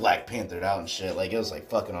 all Black Panthered out and shit, like, it was, like,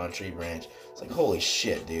 fucking on a tree branch. It's like, holy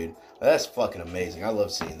shit, dude. That's fucking amazing. I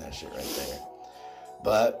love seeing that shit right there.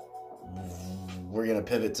 But we're going to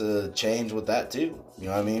pivot to change with that, too. You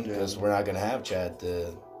know what I mean? Because we're not going to have Chad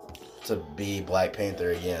to be Black Panther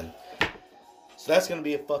again. So that's going to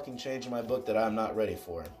be a fucking change in my book that I'm not ready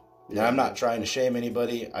for. Now, I'm not trying to shame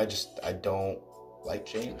anybody. I don't like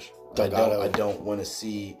change. I don't want to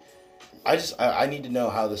see. I need to know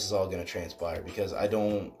how this is all going to transpire because I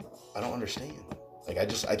don't understand. Like I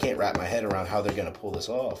can't wrap my head around how they're going to pull this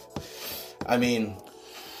off. I mean,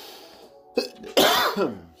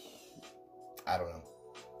 I don't know.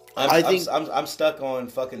 I'm stuck on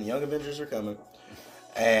fucking the Young Avengers are coming,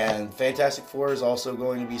 and Fantastic Four is also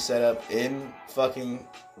going to be set up in fucking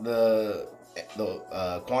the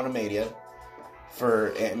Quantumania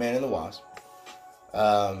for Ant-Man and the Wasp,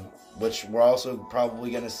 which we're also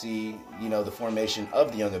probably going to see, you know, the formation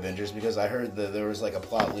of the Young Avengers because I heard that there was like a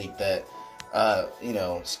plot leak that,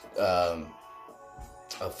 what's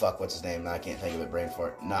his name? I can't think of it. Brain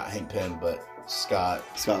fart. Not Hank Pym, but Scott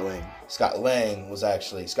Lang. Scott Lang was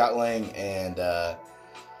actually Scott Lang and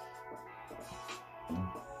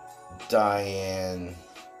Diane.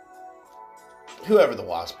 Whoever the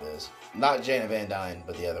Wasp is. Not Janet Van Dyne,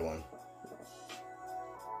 but the other one.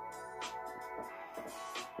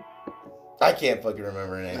 I can't fucking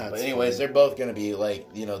remember her name. But anyways, they're both going to be like,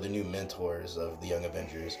 you know, the new mentors of the Young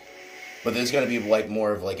Avengers. But there's going to be like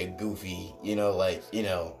more of like a goofy, you know, like, you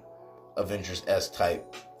know, Avengers-esque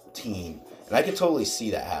type team. And I could totally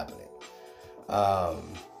see that happening.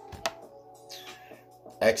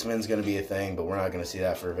 X-Men's going to be a thing, but we're not going to see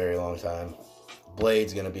that for a very long time.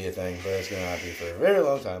 Blade's going to be a thing, but it's going to not be for a very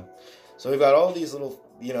long time. So we've got all these little,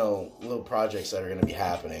 you know, little projects that are going to be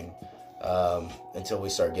happening until we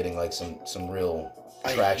start getting like some real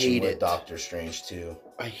traction with Doctor Strange too.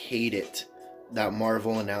 I hate it that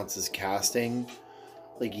Marvel announces casting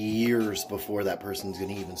like years before that person's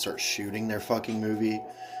going to even start shooting their fucking movie.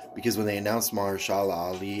 Because when they announced Mahershala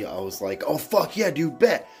Ali, I was like, oh fuck yeah, dude,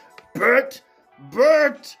 bet.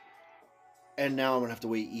 And now I'm going to have to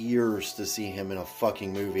wait years to see him in a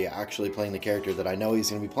fucking movie actually playing the character that I know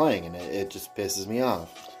he's going to be playing, and it just pisses me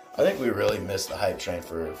off. I think we really missed the hype train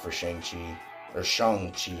for Shang-Chi. Or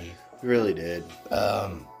Shang-Chi. We really did.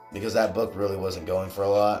 Because that book really wasn't going for a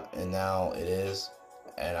lot, and now it is.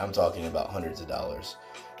 And I'm talking about hundreds of dollars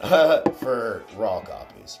for raw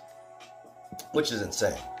copies. Which is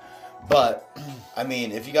insane. But, I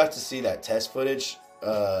mean, if you got to see that test footage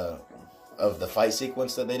of the fight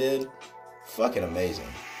sequence that they did, fucking amazing.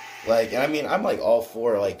 Like, and I mean, I'm like all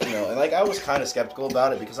for, like, you know, and like I was kind of skeptical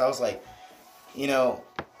about it because I was like, you know,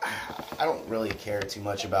 I don't really care too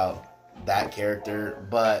much about that character,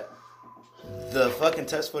 but the fucking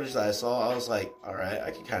test footage that I saw, I was like, all right,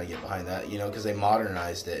 I can kind of get behind that, you know, because they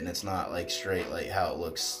modernized it and it's not like straight like how it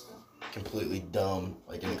looks completely dumb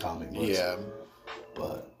like in the comic books. Yeah.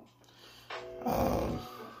 But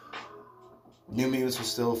New Mutants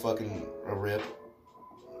was still fucking a rip.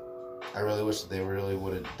 I really wish that they really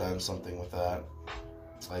would have done something with that.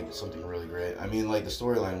 Like, something really great. I mean, like, the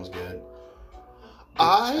storyline was good.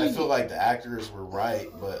 I feel like the actors were right,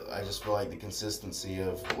 but I just feel like the consistency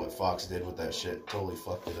of what Fox did with that shit totally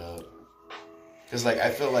fucked it up. Because, like, I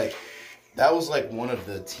feel like that was, like, one of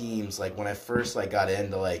the teams, like, when I first, like, got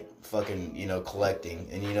into, like, fucking, you know, collecting.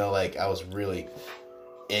 And, you know, like, I was really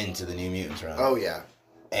into the New Mutants run. Oh, yeah.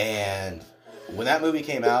 And when that movie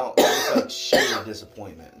came out, it was like sheer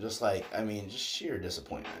disappointment. Just sheer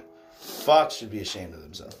disappointment. Fox should be ashamed of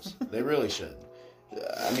themselves. They really should.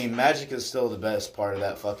 I mean, Magic is still the best part of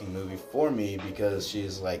that fucking movie for me because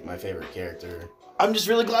she's like my favorite character. I'm just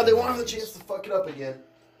really glad they won't have the chance to fuck it up again.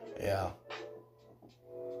 Yeah.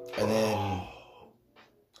 And then,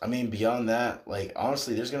 I mean, beyond that, like,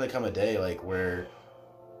 honestly, there's going to come a day, like, where,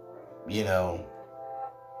 you know,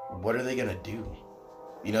 what are they going to do?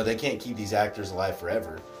 You know, they can't keep these actors alive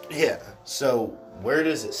forever. Yeah. So where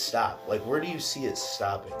does it stop? Like, where do you see it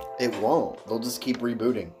stopping? It won't. They'll just keep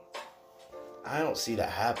rebooting. I don't see that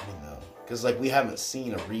happening, though. Because, like, we haven't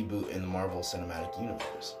seen a reboot in the Marvel Cinematic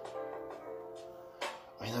Universe.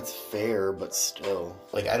 I mean, that's fair, but still.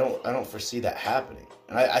 Like, I don't foresee that happening.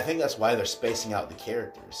 And I think that's why they're spacing out the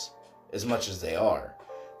characters as much as they are.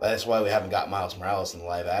 That's why we haven't got Miles Morales in the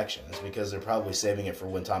live action. It's because they're probably saving it for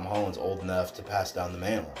when Tom Holland's old enough to pass down the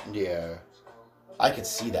mantle. Yeah. I could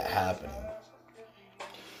see that happening.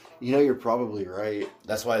 You know, you're probably right.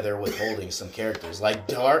 That's why they're withholding some characters. Like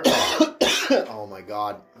Dark. Oh my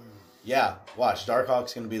god. Yeah, watch.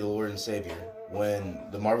 Darkhawk's going to be the Lord and Savior. When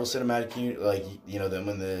the Marvel Cinematic Universe, like, you know, then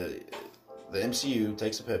when the MCU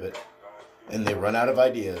takes a pivot and they run out of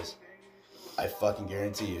ideas, I fucking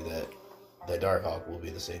guarantee you that Darkhawk will be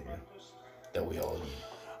the savior that we all need.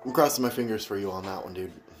 I'm crossing my fingers for you on that one,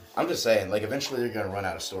 dude. I'm just saying, like, eventually they're going to run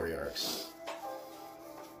out of story arcs.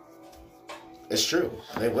 It's true.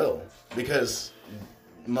 They will. Because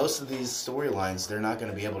most of these storylines, they're not going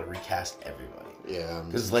to be able to recast everybody. Yeah.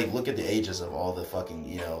 Because, like, look at the ages of all the fucking,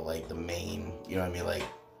 you know, like, the main, you know what I mean? Like,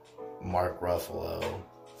 Mark Ruffalo,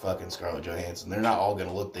 fucking Scarlett Johansson. They're not all going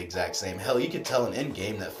to look the exact same. Hell, you could tell in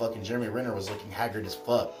Endgame that fucking Jeremy Renner was looking haggard as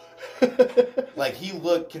fuck. Like, he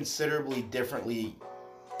looked considerably differently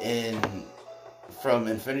from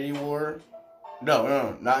Infinity War.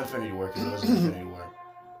 No, not Infinity War, because it wasn't Infinity War.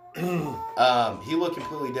 He looked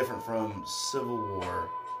completely different from Civil War.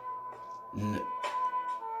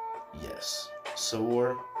 Yes. Civil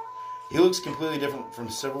War. He looks completely different from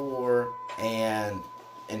Civil War and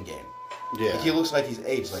Endgame. Yeah. Like, he looks like he's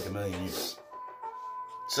aged like a million years.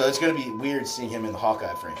 So it's going to be weird seeing him in the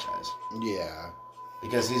Hawkeye franchise. Yeah.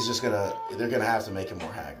 Because they're going to have to make him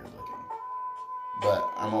more haggard looking. But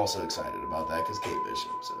I'm also excited about that because Kate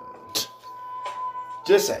Bishop, so.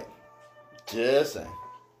 Just saying.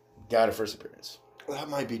 Got her first appearance. That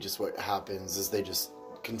might be just what happens, is they just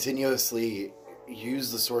continuously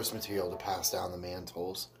use the source material to pass down the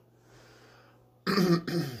mantles.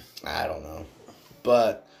 I don't know.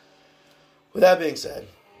 But with that being said,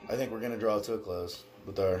 I think we're going to draw it to a close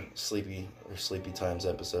with our Sleepy Times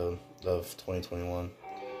episode of 2021.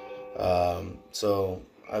 So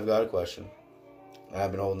I've got a question.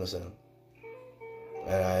 I've been holding this in.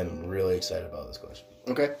 And I'm really excited about this question.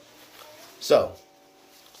 Okay. So,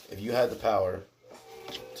 if you had the power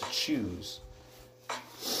to choose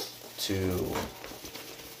to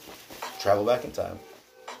travel back in time,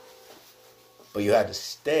 but you had to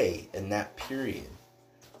stay in that period,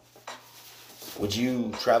 would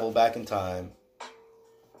you travel back in time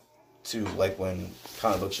to, like, when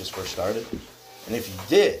comic books just first started? And if you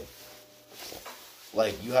did,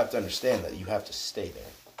 like, you have to understand that you have to stay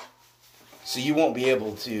there. So you won't be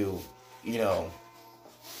able to, you know,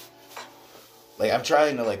 like, I'm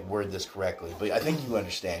trying to, like, word this correctly, but I think you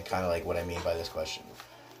understand kind of, like, what I mean by this question.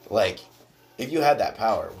 Like, if you had that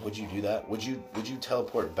power, would you do that? Would you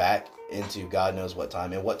teleport back into God knows what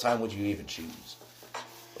time? And what time would you even choose?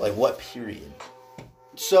 Like, what period?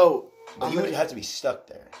 So, But you would have to be stuck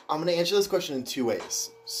there. I'm going to answer this question in two ways.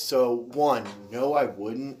 So, one, no, I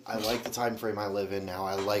wouldn't. I like the time frame I live in now.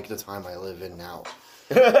 I like the time I live in now.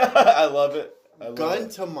 I love it. Gun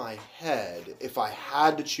to my head, if I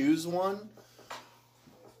had to choose one,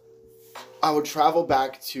 I would travel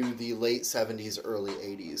back to the late 70s, early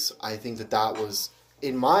 80s. I think that was,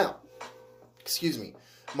 in my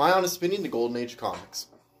honest opinion, the golden age of comics.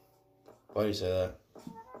 Why do you say that?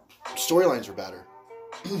 Storylines were better.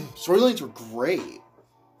 Storylines were great.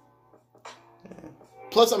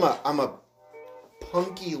 Plus, I'm a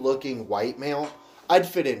punky looking white male. I'd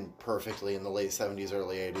fit in perfectly in the late 70s,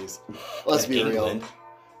 early 80s. Let's be real.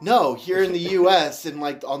 No, here in the U.S. and,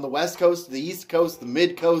 like, on the West Coast, the East Coast, the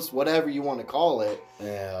Mid Coast, whatever you want to call it.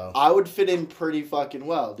 Yeah. I would fit in pretty fucking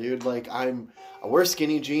well, dude. Like, I wear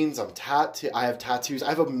skinny jeans. I have tattoos. I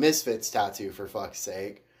have a Misfits tattoo, for fuck's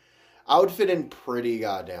sake. I would fit in pretty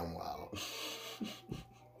goddamn well.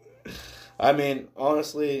 I mean,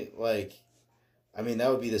 honestly, like,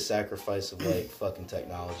 that would be the sacrifice of, like, fucking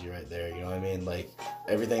technology right there, you know what I mean? Like,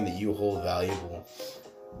 everything that you hold valuable,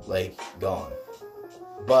 like, gone.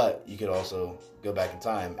 But you could also go back in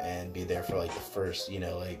time and be there for, like, the first, you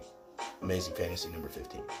know, like, Amazing Fantasy number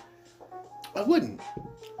 15. I wouldn't.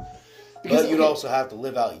 But you'd also have to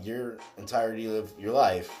live out your entirety of your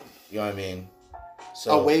life, you know what I mean?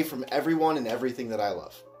 So away from everyone and everything that I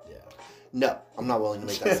love. Yeah. No, I'm not willing to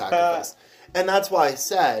make that sacrifice. And that's why I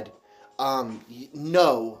said,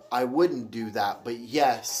 No, I wouldn't do that. But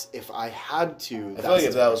yes, if I had to, I feel like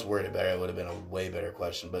if that was worded better, it would have been a way better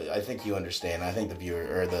question. But I think you understand. I think the viewer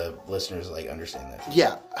or the listeners like understand that.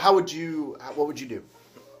 Yeah. What would you do?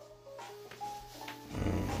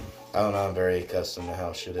 I don't know. I'm very accustomed to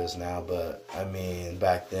how shit is now, but I mean,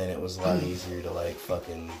 back then it was a lot easier to like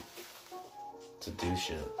fucking to do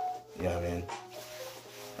shit. You know what I mean?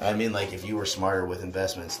 I mean, like if you were smarter with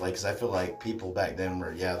investments, like, because I feel like people back then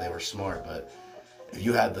were, they were smart, but if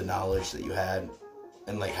you had the knowledge that you had,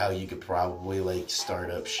 and like how you could probably like start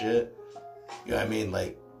up shit, you know what I mean?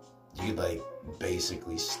 Like you could like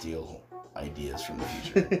basically steal ideas from the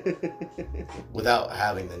future without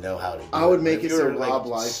having to know how to do I would it. make If it you so were, like, Rob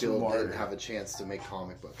Liefeld smarter, didn't have a chance to make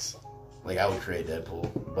comic books. like I would create Deadpool,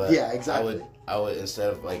 but Yeah, exactly. I would instead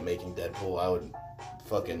of like making Deadpool, I would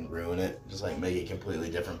fucking ruin it, just like make it completely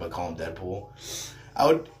different, but call him Deadpool.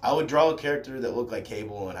 I would draw a character that looked like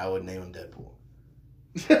Cable, and I would name him Deadpool.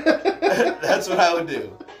 That's what I would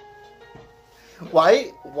do.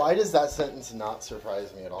 Why does that sentence not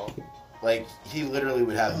surprise me at all? Like he literally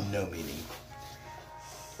would have no meaning.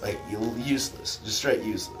 Like useless, just straight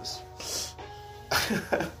useless.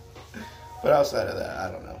 But outside of that,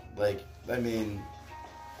 I don't know. Like, I mean,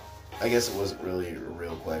 I guess it wasn't really a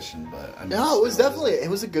real question, but I mean, No, it was definitely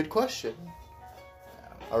a good question.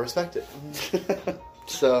 I respect it.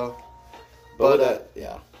 So, But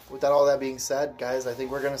with all that being said, guys, I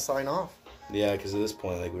think we're gonna sign off. yeah, because at this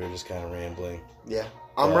point, like we were just kind of rambling. Yeah,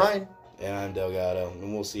 I'm Yeah. Ryan. And I'm Delgado,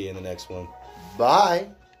 and we'll see you in the next one. Bye.